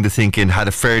attending the Thinking had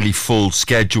a fairly full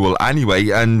schedule anyway,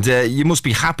 and you must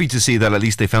be happy to see that at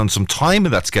least they found some time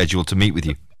in that schedule to meet with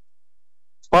you.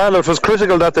 Well, it was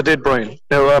critical that they did, Brian.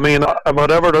 I mean,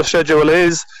 whatever the schedule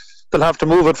is, they'll have to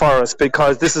move it for us,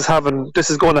 because this is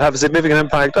going to have a significant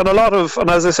impact. And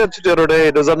as I said to you the other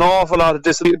day, there's an awful lot of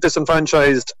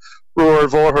disenfranchised rural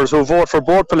voters who vote for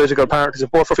both political parties,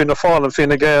 both for Fianna Fáil and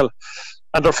Fine Gael,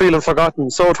 and they're feeling forgotten.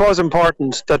 So it was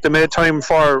important that they made time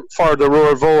for the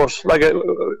rural vote.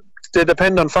 They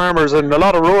depend on farmers, and a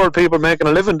lot of rural people making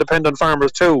a living depend on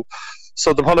farmers too.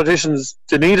 So the politicians,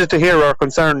 they needed to hear our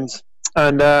concerns,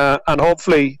 and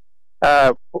hopefully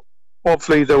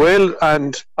they will.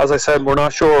 And as I said, we're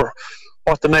not sure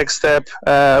what the next step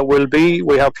will be.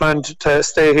 We have planned to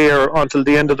stay here until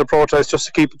the end of the protest, just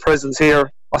to keep a presence here.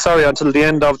 Until the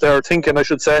end of their thinking, I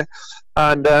should say.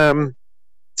 And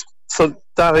so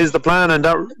that is the plan, and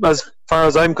that, as far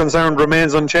as I'm concerned,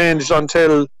 remains unchanged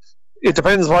until it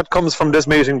depends what comes from this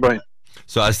meeting, Brian.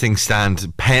 So as things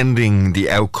stand, pending the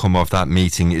outcome of that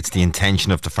meeting, it's the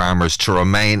intention of the farmers to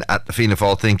remain at the Fianna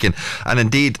Fáil thinking, and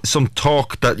indeed some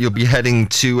talk that you'll be heading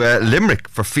to Limerick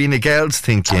for Fine Gael's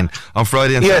thinking on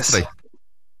Friday and Saturday.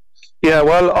 Yeah,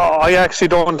 well, I actually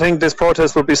don't think this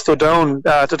protest will be stood down,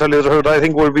 to tell you the truth. I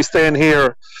think we'll be staying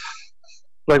here.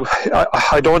 Like,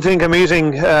 I don't think a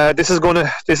meeting, this is going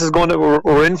to,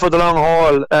 we're in for the long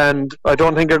haul, and I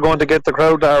don't think you're going to get the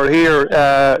crowd that are here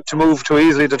to move too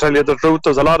easily, to tell you the truth.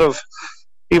 There's a lot of,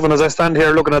 even as I stand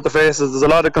here looking at the faces, there's a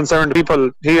lot of concerned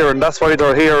people here, and that's why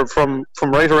they're here from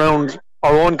right around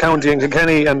our own county in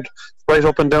Kilkenny and right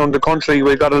up and down the country.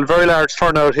 We've got a very large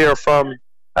turnout here from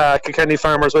Kilkenny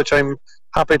farmers, which I'm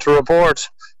happy to report,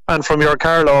 and from your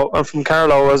Carlow, and from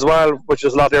Carlow as well, which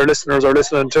is a lot of your listeners are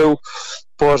listening to.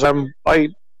 But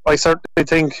I certainly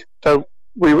think that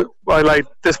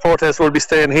this protest will be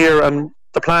staying here, and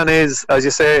the plan is, as you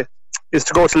say, is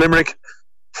to go to Limerick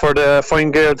for the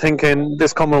Fine Gael thinking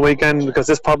this coming weekend, because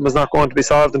this problem is not going to be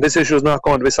solved and this issue is not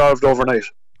going to be solved overnight.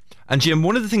 And Jim,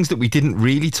 one of the things that we didn't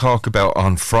really talk about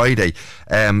on Friday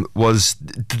was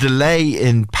the delay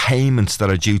in payments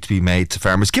that are due to be made to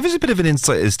farmers. Give us a bit of an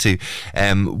insight as to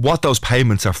what those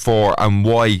payments are for and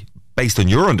why, based on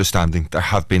your understanding, there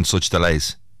have been such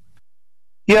delays.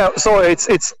 Yeah, so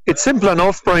it's simple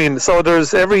enough, Brian. So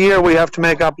there's every year we have to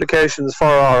make applications for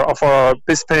our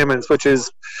BIS payments, which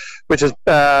is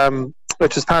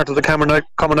part of the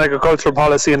Common Agricultural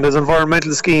Policy, and there's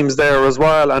environmental schemes there as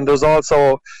well, and there's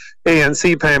also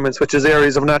ANC payments, which is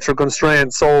areas of natural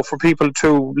constraint. So for people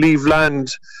to leave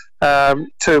land,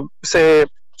 to say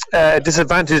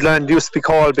disadvantaged land used to be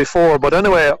called before, but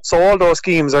anyway, so all those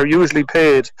schemes are usually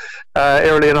paid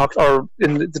early or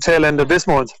in the tail end of this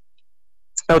month.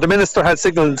 Now, the Minister had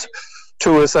signalled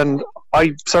to us, and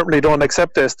I certainly don't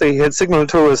accept this. They had signalled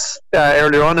to us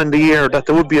earlier on in the year that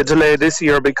there would be a delay this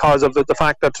year because of the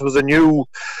fact that it was a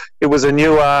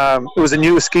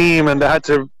new scheme, and they had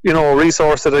to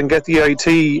resource it and get the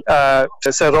IT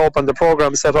set up and the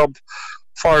programme set up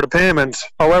for the payment.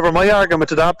 However, my argument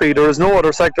to that be there is no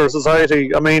other sector of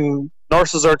society, I mean,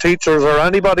 nurses or teachers or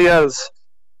anybody else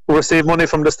who receive money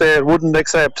from the state wouldn't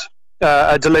accept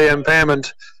a delay in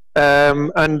payment.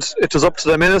 And it was up to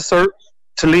the Minister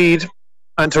to lead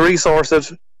and to resource it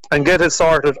and get it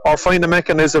sorted, or find a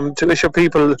mechanism to issue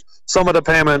people some of the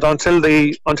payment until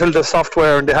the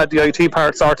software and they had the IT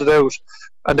part sorted out,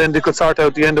 and then they could sort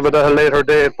out the end of it at a later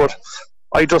date. But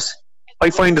I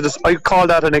call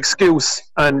that an excuse,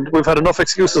 and we've had enough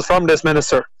excuses from this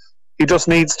Minister. He just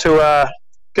needs to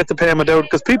get the payment out,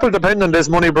 because people depend on this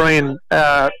money, Brian.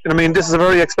 I mean, this is a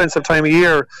very expensive time of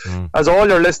year, as all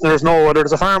your listeners know, whether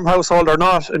it's a farm household or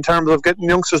not, in terms of getting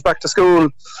youngsters back to school.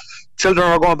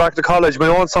 Children are going back to college. My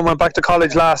own son went back to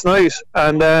college last night,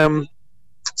 and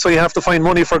so you have to find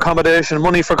money for accommodation,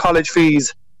 money for college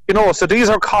fees. So these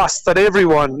are costs that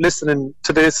everyone listening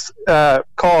to this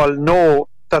call know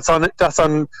that's on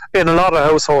in a lot of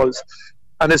households.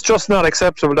 And it's just not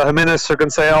acceptable that a minister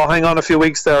can say, "Oh, hang on a few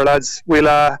weeks there, lads.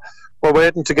 We're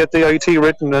waiting to get the IT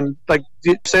written," and like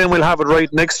saying we'll have it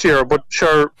right next year. But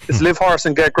sure, it's live horse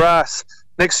and get grass.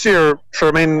 Next year, sure.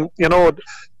 I mean,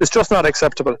 it's just not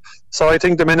acceptable. So I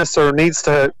think the minister needs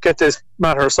to get this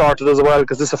matter sorted as well,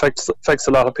 because this affects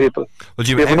a lot of people. Well,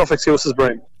 we have enough excuses,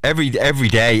 Brian. Every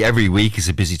day, every week is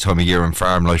a busy time of year in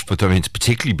farm life, but I mean, it's a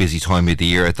particularly busy time of the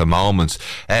year at the moment.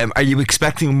 Are you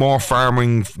expecting more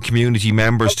farming community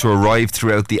members to arrive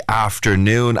throughout the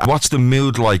afternoon? What's the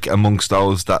mood like amongst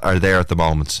those that are there at the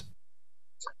moment?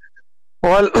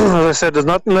 Well, as I said, there's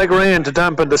nothing like rain to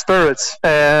dampen the spirits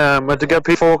and to get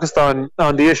people focused on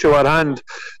the issue at hand.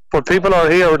 But people are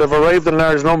here; they've arrived in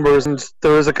large numbers, and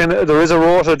there is a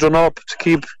rota done up to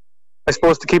keep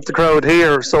the crowd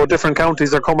here. So different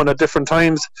counties are coming at different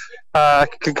times.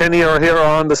 Kilkenny are here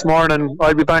on this morning.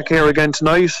 I'll be back here again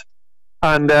tonight,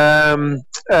 and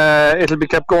it'll be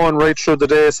kept going right through the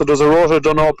day. So there's a rota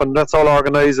done up, and that's all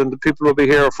organised, and the people will be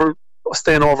here for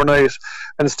staying overnight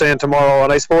and staying tomorrow.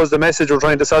 And I suppose the message we're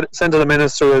trying to send to the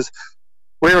Minister is,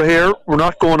 we're here, we're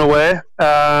not going away.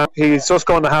 He's just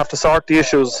going to have to sort the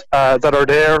issues that are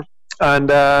there,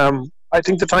 and I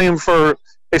think the time for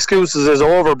excuses is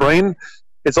over, Brian.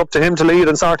 It's up to him to lead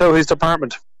and sort out his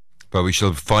department. But we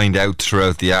shall find out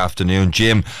throughout the afternoon.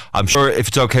 Jim, I'm sure if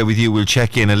it's okay with you, we'll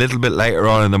check in a little bit later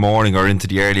on in the morning or into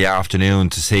the early afternoon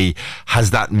to see,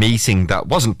 has that meeting that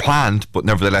wasn't planned but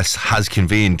nevertheless has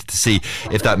convened, to see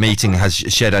if that meeting has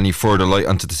shed any further light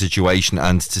onto the situation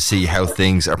and to see how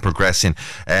things are progressing.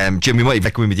 Jim, we might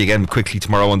check in with you again quickly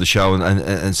tomorrow on the show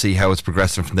and see how it's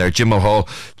progressing from there. Jim Mulhall,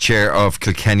 Chair of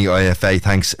Kilkenny IFA,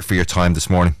 thanks for your time this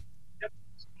morning.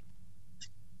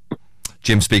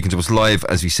 Jim speaking to us live,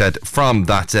 as we said, from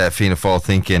that Fianna Fáil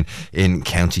thinking in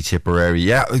County Tipperary.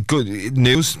 Yeah, good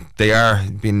news.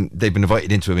 They've been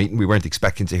invited into a meeting. We weren't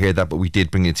expecting to hear that, but we did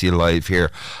bring it to you live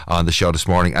here on the show this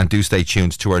morning. And do stay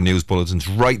tuned to our news bulletins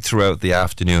right throughout the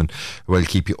afternoon. We'll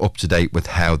keep you up to date with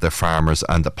how the farmers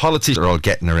and the politicians are all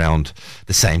getting around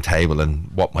the same table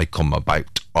and what might come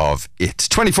about of it.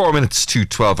 24 minutes to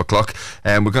 12 o'clock,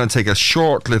 and we're going to take a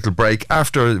short little break,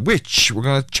 after which we're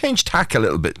going to change tack a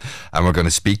little bit and we're going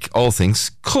to speak all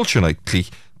things Culture Night,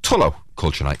 Tullow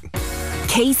Culture Night.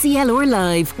 KCLR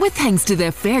Live, with thanks to the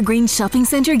Fairgreen Shopping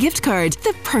Centre gift card,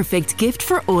 the perfect gift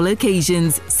for all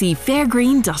occasions. See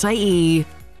fairgreen.ie.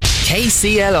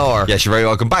 KCLR. Yes, you're very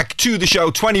welcome back to the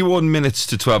show. 21 minutes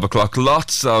to 12 o'clock.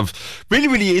 Lots of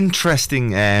really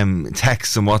interesting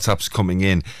texts and WhatsApps coming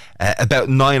in about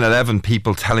 9/11,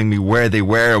 people telling me where they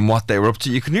were and what they were up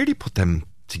to. You can nearly put them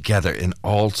together in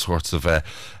all sorts of a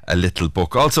little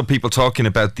book. Also, people talking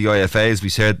about the IFAs.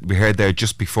 We heard there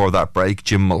just before that break,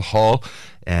 Jim Mulhall,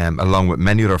 along with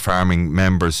many other farming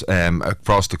members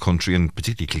across the country, and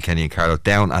particularly Kilkenny and Carlow,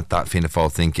 down at that Fianna Fáil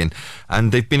thinking,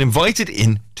 and they've been invited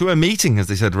in to a meeting, as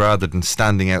they said, rather than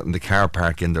standing out in the car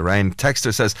park in the rain.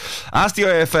 Texter says, ask the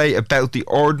IFA about the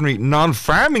ordinary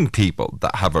non-farming people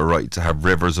that have a right to have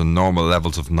rivers and normal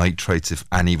levels of nitrates if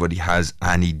anybody has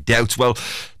any doubts. Well,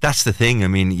 that's the thing. I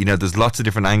mean, you know, there's lots of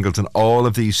different angles in all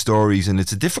of these stories, and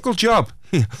it's a difficult job.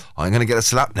 I'm going to get a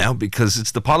slap now, because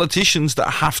it's the politicians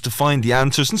that have to find the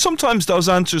answers, and sometimes those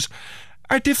answers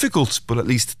are difficult, but at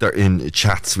least they're in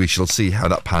chats. We shall see how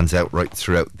that pans out right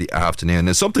throughout the afternoon.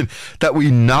 And something that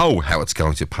we know how it's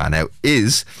going to pan out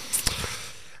is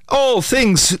all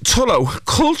things Tullow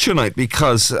Culture Night,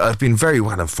 because I've been very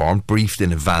well informed, briefed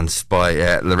in advance by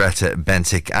Loretta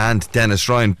Bentick and Dennis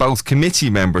Ryan, both committee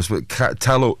members with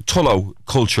Tullow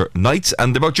Culture Night,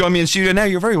 and they both join me in studio now.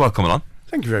 You're very welcome on.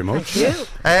 Thank you very much.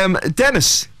 Thank you.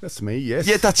 Dennis. That's me, yes.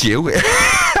 Yeah, that's you.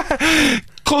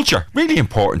 Culture, really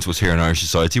important to us here in Irish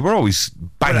society. We're always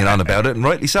banging on about it, and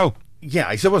rightly so. Yeah,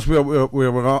 I suppose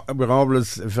we're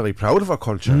always very proud of our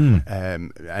culture,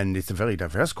 and it's a very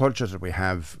diverse culture that we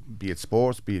have, be it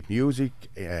sports, be it music,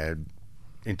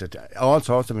 all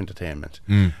sorts of entertainment,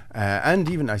 and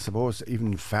even, I suppose,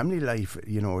 even family life,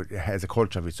 you know, has a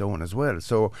culture of its own as well.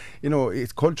 So, you know,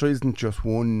 culture isn't just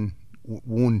one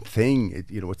thing.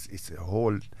 It's a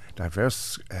whole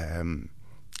diverse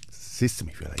system,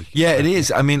 if you like. Yeah, it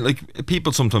is. I mean, like,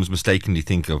 people sometimes mistakenly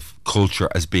think of culture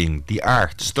as being the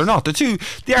arts. They're not.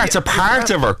 The arts are part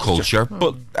of our culture,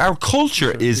 but our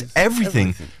culture is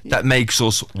everything that makes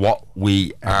us what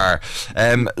we are.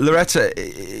 Loretta,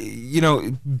 you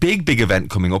know, big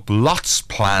event coming up, lots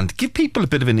planned. Give people a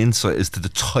bit of an insight as to the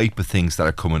type of things that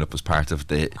are coming up as part of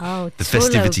the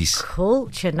festivities.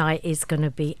 Culture Night is going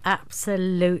to be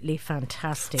absolutely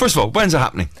fantastic. First of all, when's it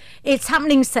happening? It's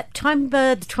happening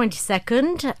September the 22nd,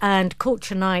 and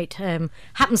Culture Night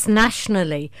happens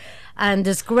nationally, and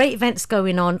there's great events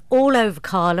going on all over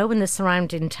Carlow and the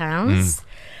surrounding towns.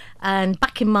 And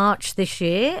back in March this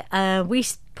year, we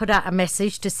put out a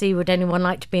message to see would anyone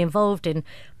like to be involved in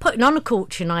putting on a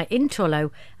Culture Night in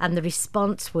Tullow, and the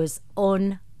response was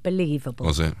unbelievable.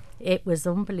 Was it? It was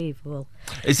unbelievable.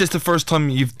 Is this the first time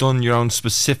you've done your own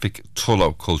specific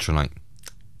Tullow Culture Night?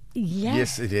 Yeah.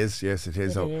 Yes, it is.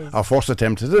 Our first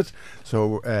attempt at it.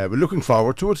 So we're looking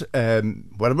forward to it.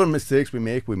 Whatever mistakes we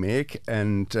make,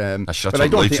 and that's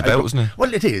what life's about, isn't it?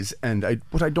 Well, it is,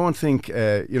 but I don't think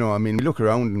I mean, we look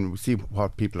around and we see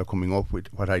what people are coming up with,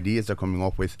 what ideas they're coming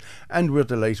up with, and we're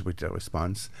delighted with their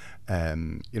response.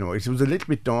 It was a little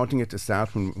bit daunting at the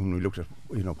start when we looked at,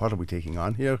 what are we taking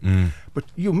on here, but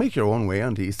you make your own way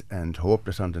on these and hope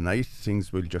that on the night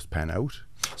things will just pan out.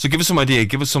 So give us some idea,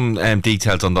 give us some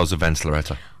details on those events,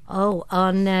 Loretta.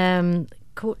 On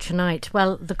Culture Night,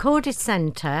 well, the Cordice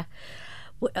Centre,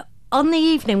 on the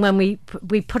evening when we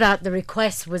put out the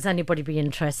request, was anybody be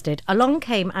interested, along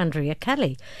came Andrea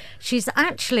Kelly. She's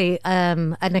actually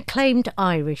an acclaimed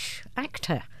Irish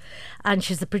actor, and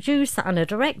she's a producer and a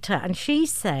director, and she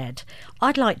said,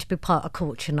 I'd like to be part of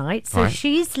Culture Night. So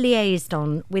she's liaised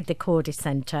on with the Cordice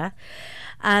Centre,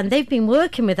 and they've been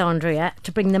working with Andrea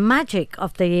to bring the magic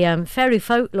of the fairy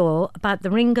folklore about the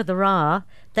Ring of the Ra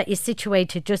that is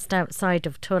situated just outside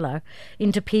of Tullow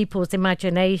into people's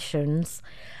imaginations.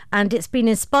 And it's been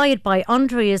inspired by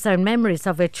Andrea's own memories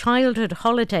of her childhood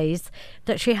holidays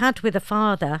that she had with her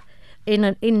father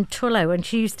in Tullow, and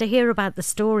she used to hear about the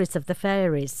stories of the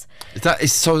fairies. Is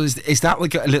that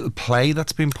like a little play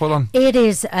that's been put on? It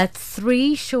is a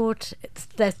three short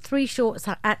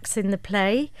acts in the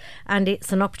play, and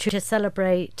it's an opportunity to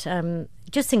celebrate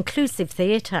just inclusive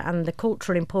theatre and the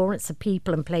cultural importance of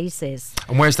people and places.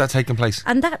 And where's that taking place?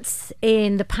 And that's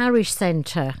in the parish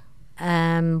centre.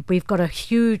 We've got a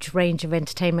huge range of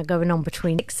entertainment going on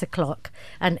between 6 o'clock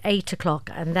and 8 o'clock,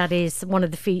 and that is one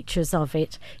of the features of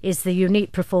it is the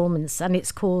unique performance, and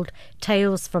it's called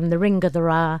Tales from the Ring of the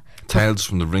Ra. Tales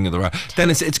from the Ring of the Ra.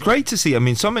 Dennis, it's great to see. I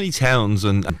mean, so many towns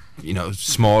and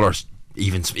smaller,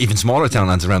 even smaller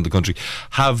townlands around the country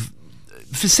have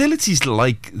facilities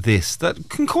like this that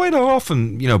can quite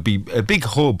often, be a big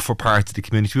hub for parts of the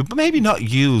community, but maybe not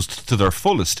used to their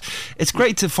fullest. It's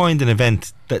great to find an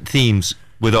event that themes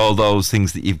with all those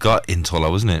things that you've got in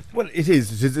Tullow, isn't it? Well, it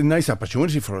is. It's a nice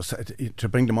opportunity for us to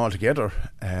bring them all together.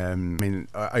 I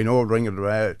know Ring of the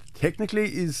Ra technically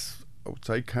is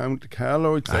outside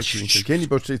Carlow, it's actually in Kilkenny,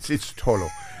 but it's Tullow,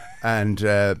 and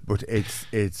but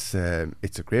it's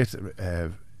a great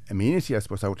amenity, I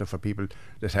suppose, out there for people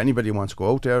that anybody wants to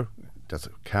go out there. There's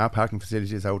car parking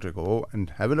facilities out there, go and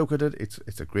have a look at it.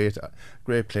 It's a great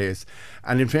place.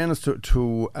 And in fairness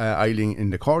to Eileen in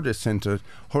the Cordes Centre,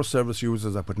 her service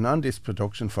users are putting on this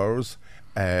production for us.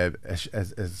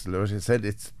 As Loretta said,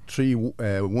 it's 3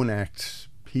 one-act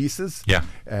pieces. Yeah.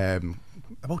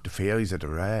 About the fairies of the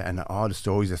Ra and all the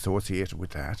stories associated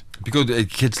with that. Because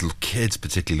kids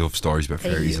particularly love stories about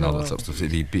fairies and all that stuff. So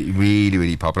it'd be really,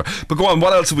 really popular. But go on,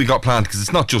 what else have we got planned? Because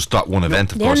it's not just that one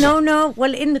event, of course. No.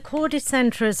 Well, in the Cordes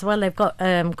Centre as well, they've got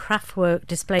craft work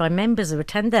displayed by members who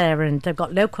attend there, and they've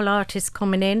got local artists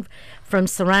coming in from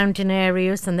surrounding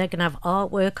areas, and they're going to have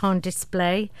artwork on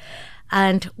display.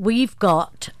 And we've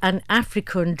got an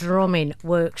African drumming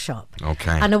workshop.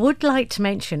 Okay. And I would like to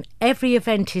mention every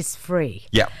event is free.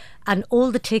 Yeah. And all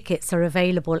the tickets are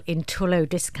available in Tullow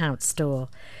Discount Store.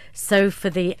 So for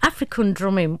the African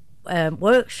drumming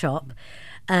workshop,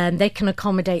 they can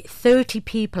accommodate 30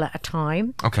 people at a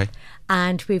time. Okay.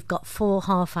 And we've got 4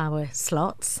 half-hour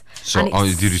slots. So about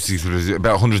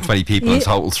 120 people in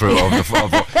total through.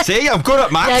 See, I'm good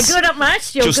at maths. Yeah, good at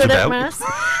maths. You're just good about. at maths.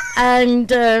 And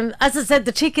as I said,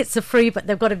 the tickets are free, but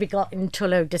they've got to be got in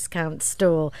Tullow Discount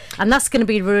Store. And that's going to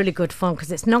be really good fun because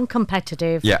it's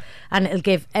non-competitive. Yeah. And it'll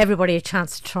give everybody a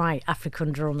chance to try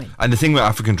African drumming. And the thing with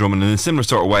African drumming, in a similar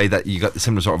sort of way that you got the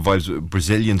similar sort of vibes with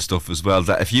Brazilian stuff as well,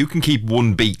 that if you can keep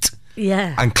one beat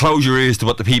and close your ears to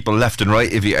what the people left and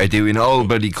right of you are doing,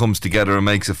 everybody comes together and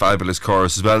makes a fabulous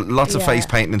chorus as well. Lots of face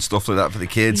painting and stuff like that for the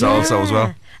kids also as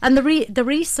well. And the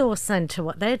resource centre,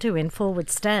 what they're doing,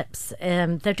 Forward Steps,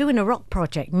 they're doing a rock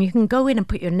project, and you can go in and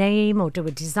put your name or do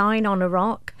a design on a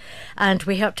rock, and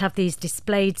we hope to have these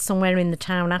displayed somewhere in the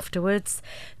town afterwards.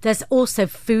 There's also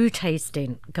food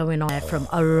tasting going on from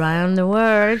around the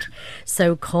world,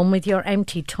 so come with your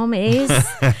empty tummies.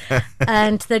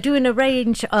 And they're doing a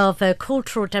range of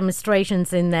cultural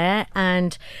demonstrations in there,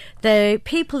 and the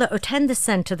people that attend the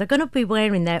centre, they're going to be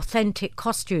wearing their authentic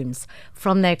costumes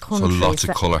from their countries. So lots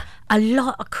of colour. A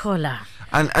lot of colour.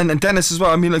 And Dennis as well,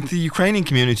 I mean, like the Ukrainian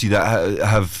community that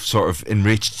have sort of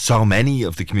enriched so many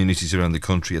of the communities around the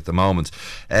country at the moment.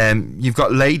 You've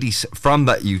got ladies from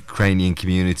that Ukrainian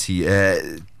community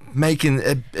making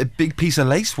a big piece of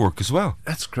lace work as well.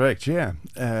 That's correct, yeah.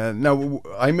 Now,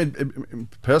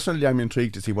 personally, I'm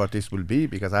intrigued to see what this will be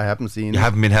because I haven't seen. You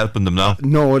haven't been helping them now?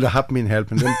 No, I haven't been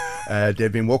helping them.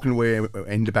 They've been working away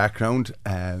in the background,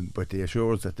 but they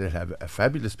assure us that they'll have a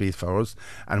fabulous piece for us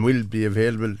and will be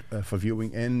available for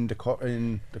viewing in the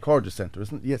Cordes Centre,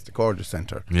 isn't it? Yes, the Cordes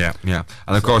Centre. Yeah.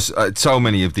 And of course, so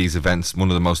many of these events, one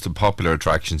of the most popular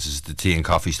attractions is the tea and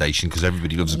coffee station because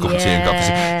everybody loves a cup of tea and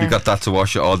coffee. You've got that to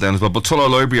wash it all down as well. But Tullow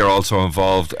Library are also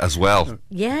involved as well.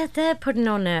 Yeah, they're putting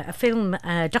on a film,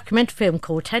 a documentary film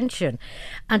called Tension,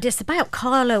 and it's about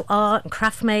Carlow art and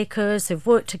craft makers who've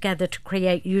worked together to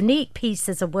create unique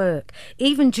pieces of work,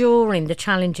 even during the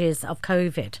challenges of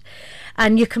COVID.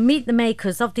 And you can meet the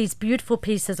makers of these beautiful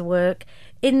pieces of work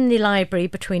in the library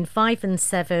between 5 and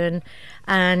 7,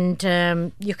 and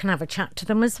you can have a chat to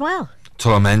them as well.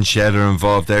 Tullow Men's Shed are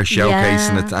involved there,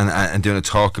 showcasing it and doing a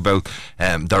talk about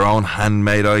their own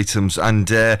handmade items. And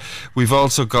we've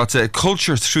also got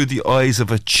culture through the eyes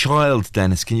of a child.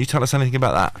 Dennis, can you tell us anything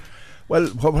about that? Well,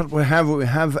 what we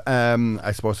have,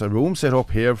 I suppose, a room set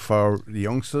up here for the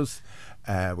youngsters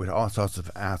with all sorts of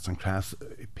arts and crafts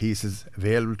pieces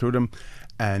available to them.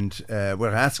 And we're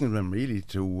asking them really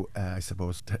to, I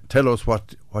suppose, tell us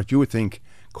what you think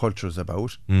culture is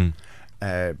about.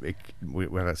 we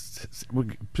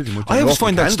pretty much. I always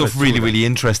find that stuff really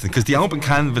interesting, because the open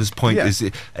canvas point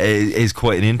is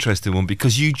quite an interesting one,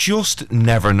 because you just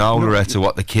never know, Loretta,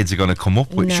 what the kids are going to come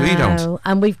up with. Sure you don't.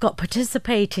 And we've got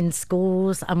participating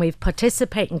schools, and we've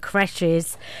participating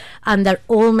creches, and they're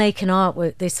all making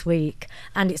artwork this week,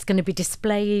 and it's going to be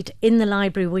displayed in the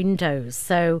library windows.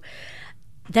 So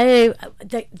they've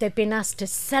been asked to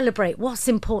celebrate what's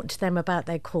important to them about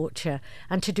their culture,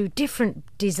 and to do different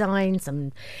designs,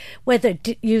 and whether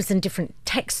using different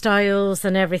textiles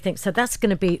and everything. So that's going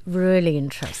to be really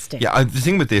interesting. Yeah, the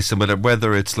thing with this,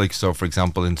 whether it's like, so for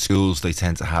example in schools they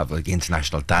tend to have like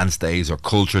international dance days or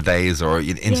culture days or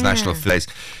international days.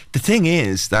 The thing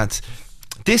is that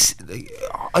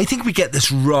I think we get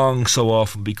this wrong so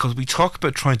often, because we talk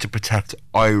about trying to protect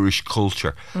Irish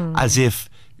culture as if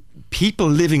people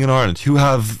living in Ireland who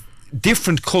have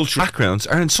different cultural backgrounds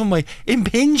are in some way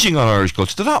impinging on Irish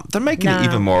culture. They're not. They're making it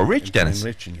even more rich, Dennis.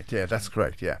 Enriching it. Yeah, that's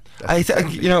correct. Yeah. I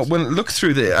think, when look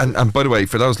through and by the way,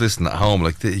 for those listening at home,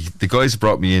 like the guys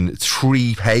brought me in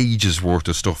 3 pages worth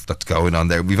of stuff that's going on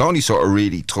there. We've only sort of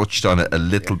really touched on it a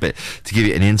little bit to give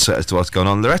you an insight as to what's going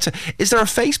on. Loretta, is there a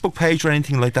Facebook page or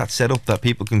anything like that set up that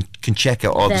people can check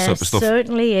out all this type of stuff? There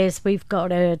certainly is. We've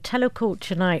got a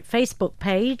Teleculture Night Facebook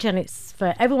page, and it's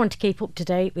for everyone to keep up to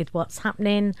date with what's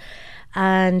happening.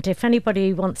 And if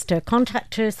anybody wants to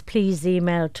contact us, please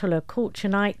email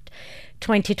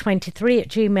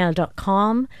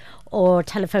tullerculturenight2023@gmail.com, or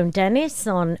telephone Dennis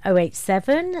on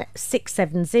 087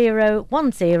 670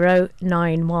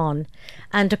 1091.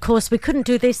 And of course we couldn't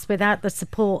do this without the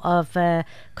support of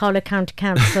Carlow County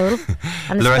Council.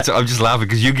 And Loretta, I'm just laughing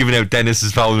because you're giving out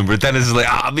Dennis's phone number. Dennis is like,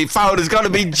 my phone is going to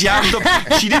be jammed up.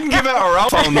 She didn't give out her own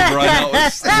phone number, I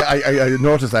noticed. I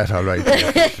noticed that, all right.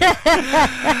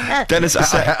 Dennis,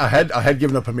 I had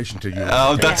given her permission to use.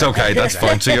 Oh, that's okay, that's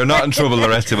fine. So you're not in trouble,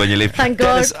 Loretta, when you leave. Thank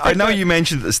Dennis, God. I know you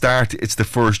mentioned at the start it's the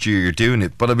first year you're doing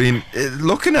it, but I mean,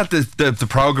 looking at the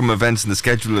programme events and the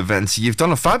schedule events, you've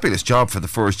done a fabulous job for the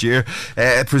first year.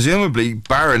 Presumably,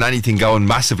 barring anything going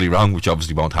massively wrong, which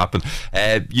obviously won't happen,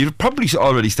 you've probably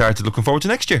already started looking forward to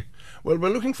next year. Well,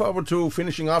 we're looking forward to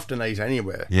finishing off tonight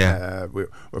anyway. Yeah. We're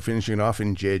finishing off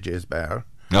in JJ's Bar.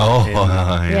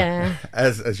 Yeah.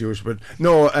 As usual. But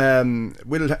no,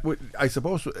 I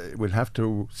suppose we'll have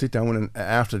to sit down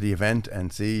after the event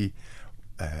and see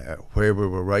where we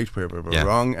were right, where we were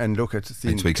wrong, and look at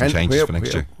seeing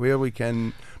where we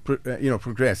can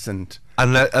progress. And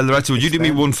Loretta, would you do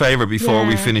me one favour before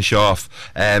we finish off?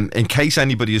 In case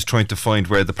anybody is trying to find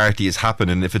where the party is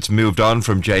happening, if it's moved on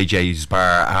from JJ's Bar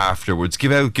afterwards,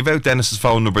 give out Dennis's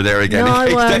phone number there again. No,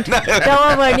 I won't. No,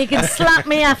 I won't. You can slap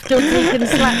me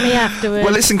afterwards.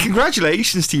 Well, listen,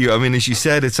 congratulations to you. I mean, as you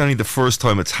said, it's only the first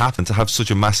time it's happened to have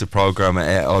such a massive programme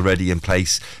already in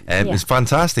place. It's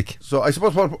fantastic. So I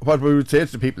suppose what we would say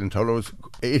to the people in Tullow is,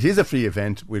 it is a free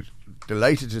event. We're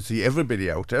delighted to see everybody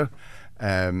out there.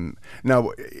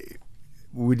 Now,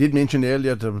 we did mention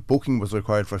earlier that booking was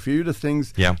required for a few of the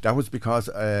things. Yeah. That was because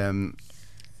we're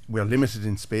limited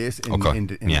in space in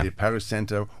the parish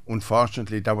centre.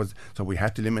 Unfortunately, so we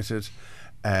had to limit it.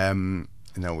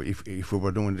 Now, if we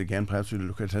were doing it again, perhaps we'll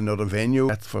look at another venue.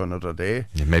 That's for another day.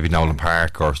 Yeah, maybe Nolan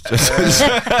Park or that's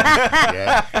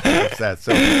that.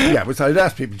 So I'd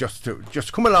ask people just to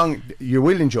come along. You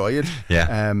will enjoy it.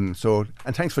 Yeah. And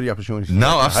thanks for the opportunity.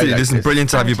 No, absolutely. Listen,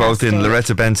 brilliant to have you both in,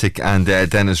 Loretta Bentick and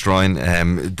Dennis Ryan.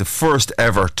 The first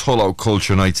ever Tullow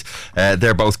Culture Night.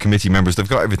 They're both committee members. They've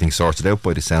got everything sorted out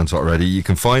by the sounds already. You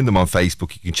can find them on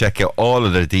Facebook. You can check out all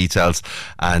of their details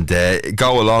and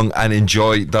go along and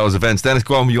enjoy those events. Dennis,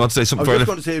 go on, you want to say something further? I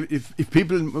was just going to say, if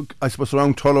people, I suppose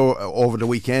around Tullow over the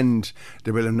weekend,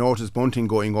 they will have noticed bunting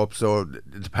going up, so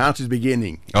the party's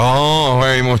beginning. Oh,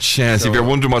 very much, yes. So, if you're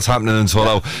wondering what's happening in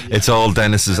Tullow, it's all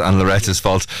Dennis's and Loretta's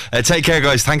fault. Take care,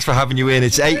 guys. Thanks for having you in.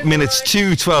 It's 8 minutes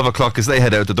to 12 o'clock as they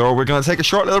head out the door. We're going to take a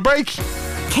short little break.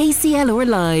 KCLR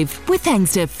Live, with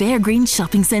thanks to Fairgreen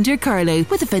Shopping Centre Carlow,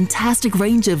 with a fantastic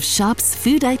range of shops,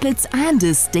 food outlets and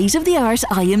a state-of-the-art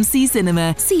IMC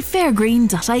cinema. See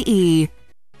fairgreen.ie.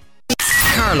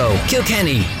 Carlow,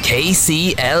 Kilkenny,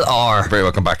 KCLR. Very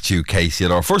welcome back to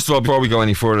KCLR. First of all, before we go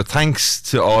any further, thanks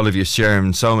to all of you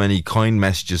sharing so many kind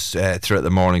messages throughout the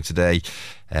morning today.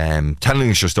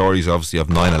 Telling us your stories, obviously, of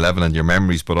 9/11 and your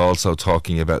memories, but also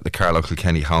talking about the Carlow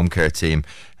Kilkenny home care team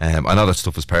I know that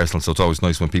stuff is personal, so it's always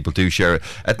nice when people do share it.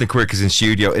 Etna Quirk is in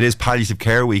studio. It is Palliative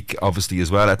Care Week, obviously, as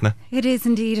well, Etna. It is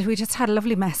indeed. We just had a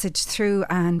lovely message through,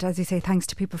 and as you say, thanks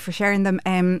to people for sharing them.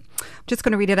 I'm just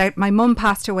going to read it out. My mum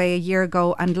passed away a year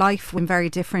ago, and life would be very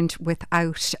different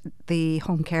without the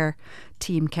home care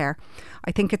team care.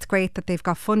 I think it's great that they've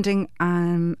got funding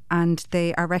and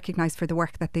they are recognised for the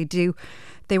work that they do.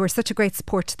 They were such a great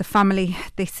support to the family.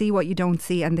 They see what you don't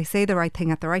see, and they say the right thing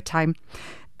at the right time.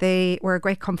 They were a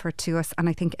great comfort to us, and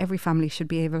I think every family should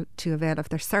be able to avail of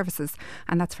their services.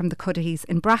 And that's from the Cudahy's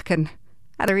in Bracken.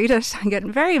 And I read it, I'm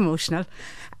getting very emotional,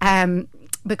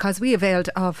 because we availed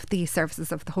of the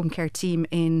services of the home care team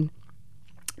in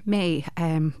May,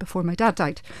 before my dad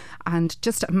died. And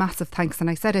just a massive thanks, and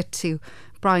I said it to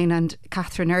Brian and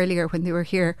Catherine earlier when they were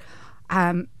here,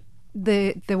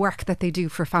 the work that they do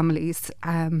for families,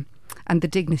 and the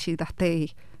dignity that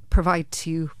they provide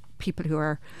to people who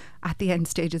are at the end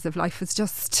stages of life is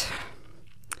just,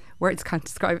 words can't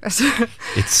describe it.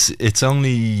 It's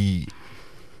only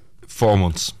 4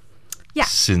 months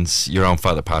since your own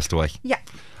father passed away. Yeah.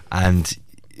 And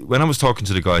when I was talking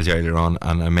to the guys earlier on,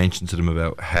 and I mentioned to them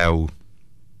about how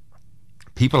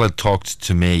people had talked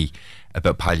to me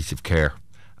about palliative care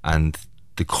and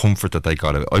the comfort that they got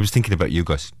out of it, I was thinking about you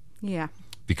guys. Yeah.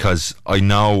 Because I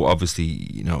know, obviously,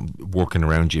 you know, working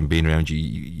around you and being around you,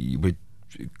 you were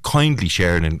kindly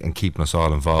sharing and keeping us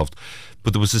all involved.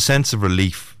 But there was a sense of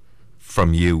relief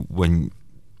from you when,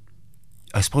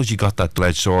 I suppose, you got that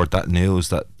double-edged sword, that news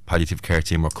that palliative care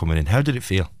team were coming in. How did it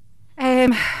feel?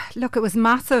 Look, it was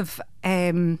massive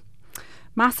news,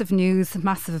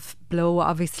 massive blow,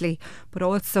 obviously, but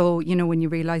also, you know, when you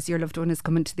realise your loved one is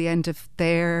coming to the end of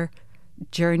their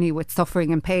journey with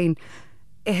suffering and pain,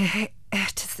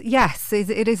 yes,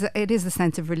 it is a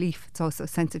sense of relief. It's also a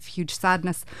sense of huge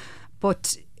sadness.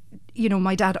 But, you know,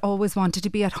 my dad always wanted to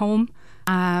be at home,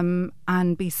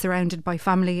 and be surrounded by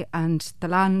family and the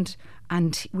land,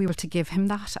 and we were to give him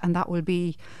that, and that will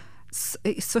be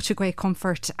such a great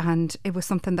comfort. And it was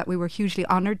something that we were hugely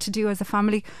honoured to do as a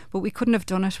family, but we couldn't have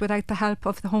done it without the help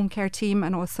of the home care team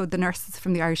and also the nurses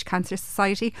from the Irish Cancer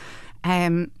Society.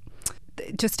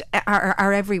 Just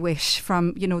our every wish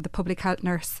from, you know, the public health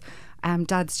nurse,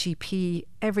 Dad's GP,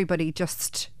 everybody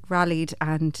just rallied,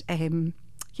 and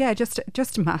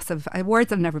just massive.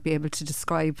 Words will never be able to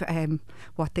describe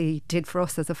what they did for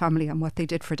us as a family and what they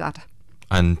did for Dad.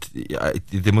 And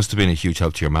they must have been a huge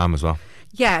help to your mum as well.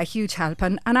 Yeah, a huge help.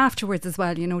 And afterwards as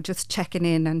well, you know, just checking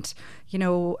in and, you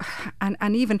know,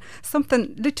 and even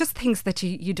something, just things that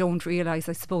you don't realise,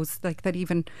 I suppose, like that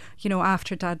even, you know,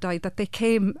 after Dad died, that they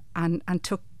came and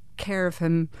took care of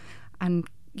him and,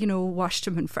 you know, washed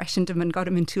him and freshened him and got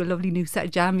him into a lovely new set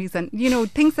of jammies and, you know,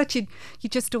 things that you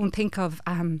just don't think of.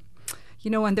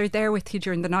 You know, and they're there with you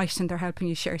during the night and they're helping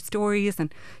you share stories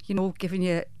and, you know, giving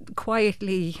you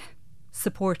quietly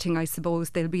supporting, I suppose.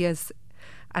 They'll be as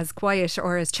quiet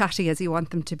or as chatty as you want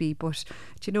them to be, but,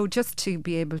 you know, just to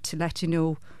be able to let you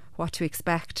know what to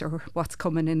expect or what's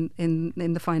coming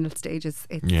in the final stages.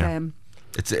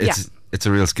 It's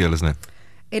a real skill, isn't it?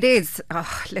 It is.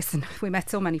 Oh, listen, we met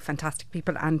so many fantastic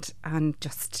people, and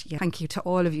just thank you to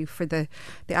all of you for the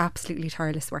absolutely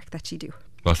tireless work that you do.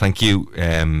 Well, thank you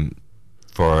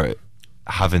for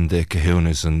having the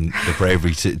kahunas and the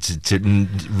bravery to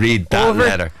read that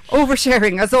letter.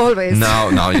 Oversharing as always. No,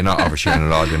 you're not oversharing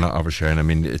at all. You're not oversharing. I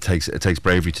mean, it takes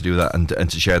bravery to do that and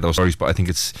to share those stories, but I think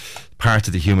it's part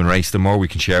of the human race. The more we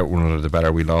can share it with one another, the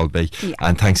better we'll all be. Yeah.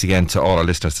 And thanks again to all our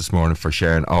listeners this morning for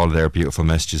sharing all of their beautiful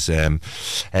messages.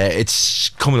 It's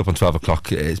coming up on 12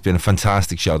 o'clock. It's been a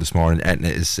fantastic show this morning. Etna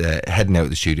is heading out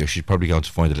of the studio. She's probably going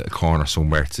to find a little corner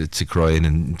somewhere to cry in,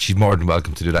 and she's more than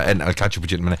welcome to do that. Etna, I'll catch up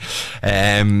with you in a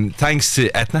minute. Thanks to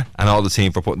Etna and all the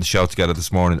team for putting the show together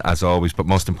this morning, as always, but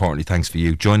most importantly, thanks for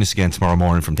you. Join us again tomorrow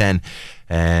morning from 10.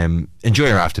 Enjoy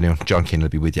your afternoon. John Keane will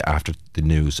be with you after the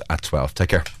news at 12. Take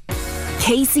care.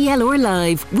 KCLR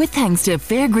Live, with thanks to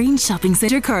Fairgreen Shopping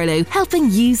Centre Carlow, helping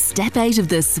you step out of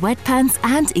the sweatpants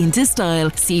and into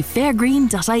style. See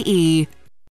fairgreen.ie.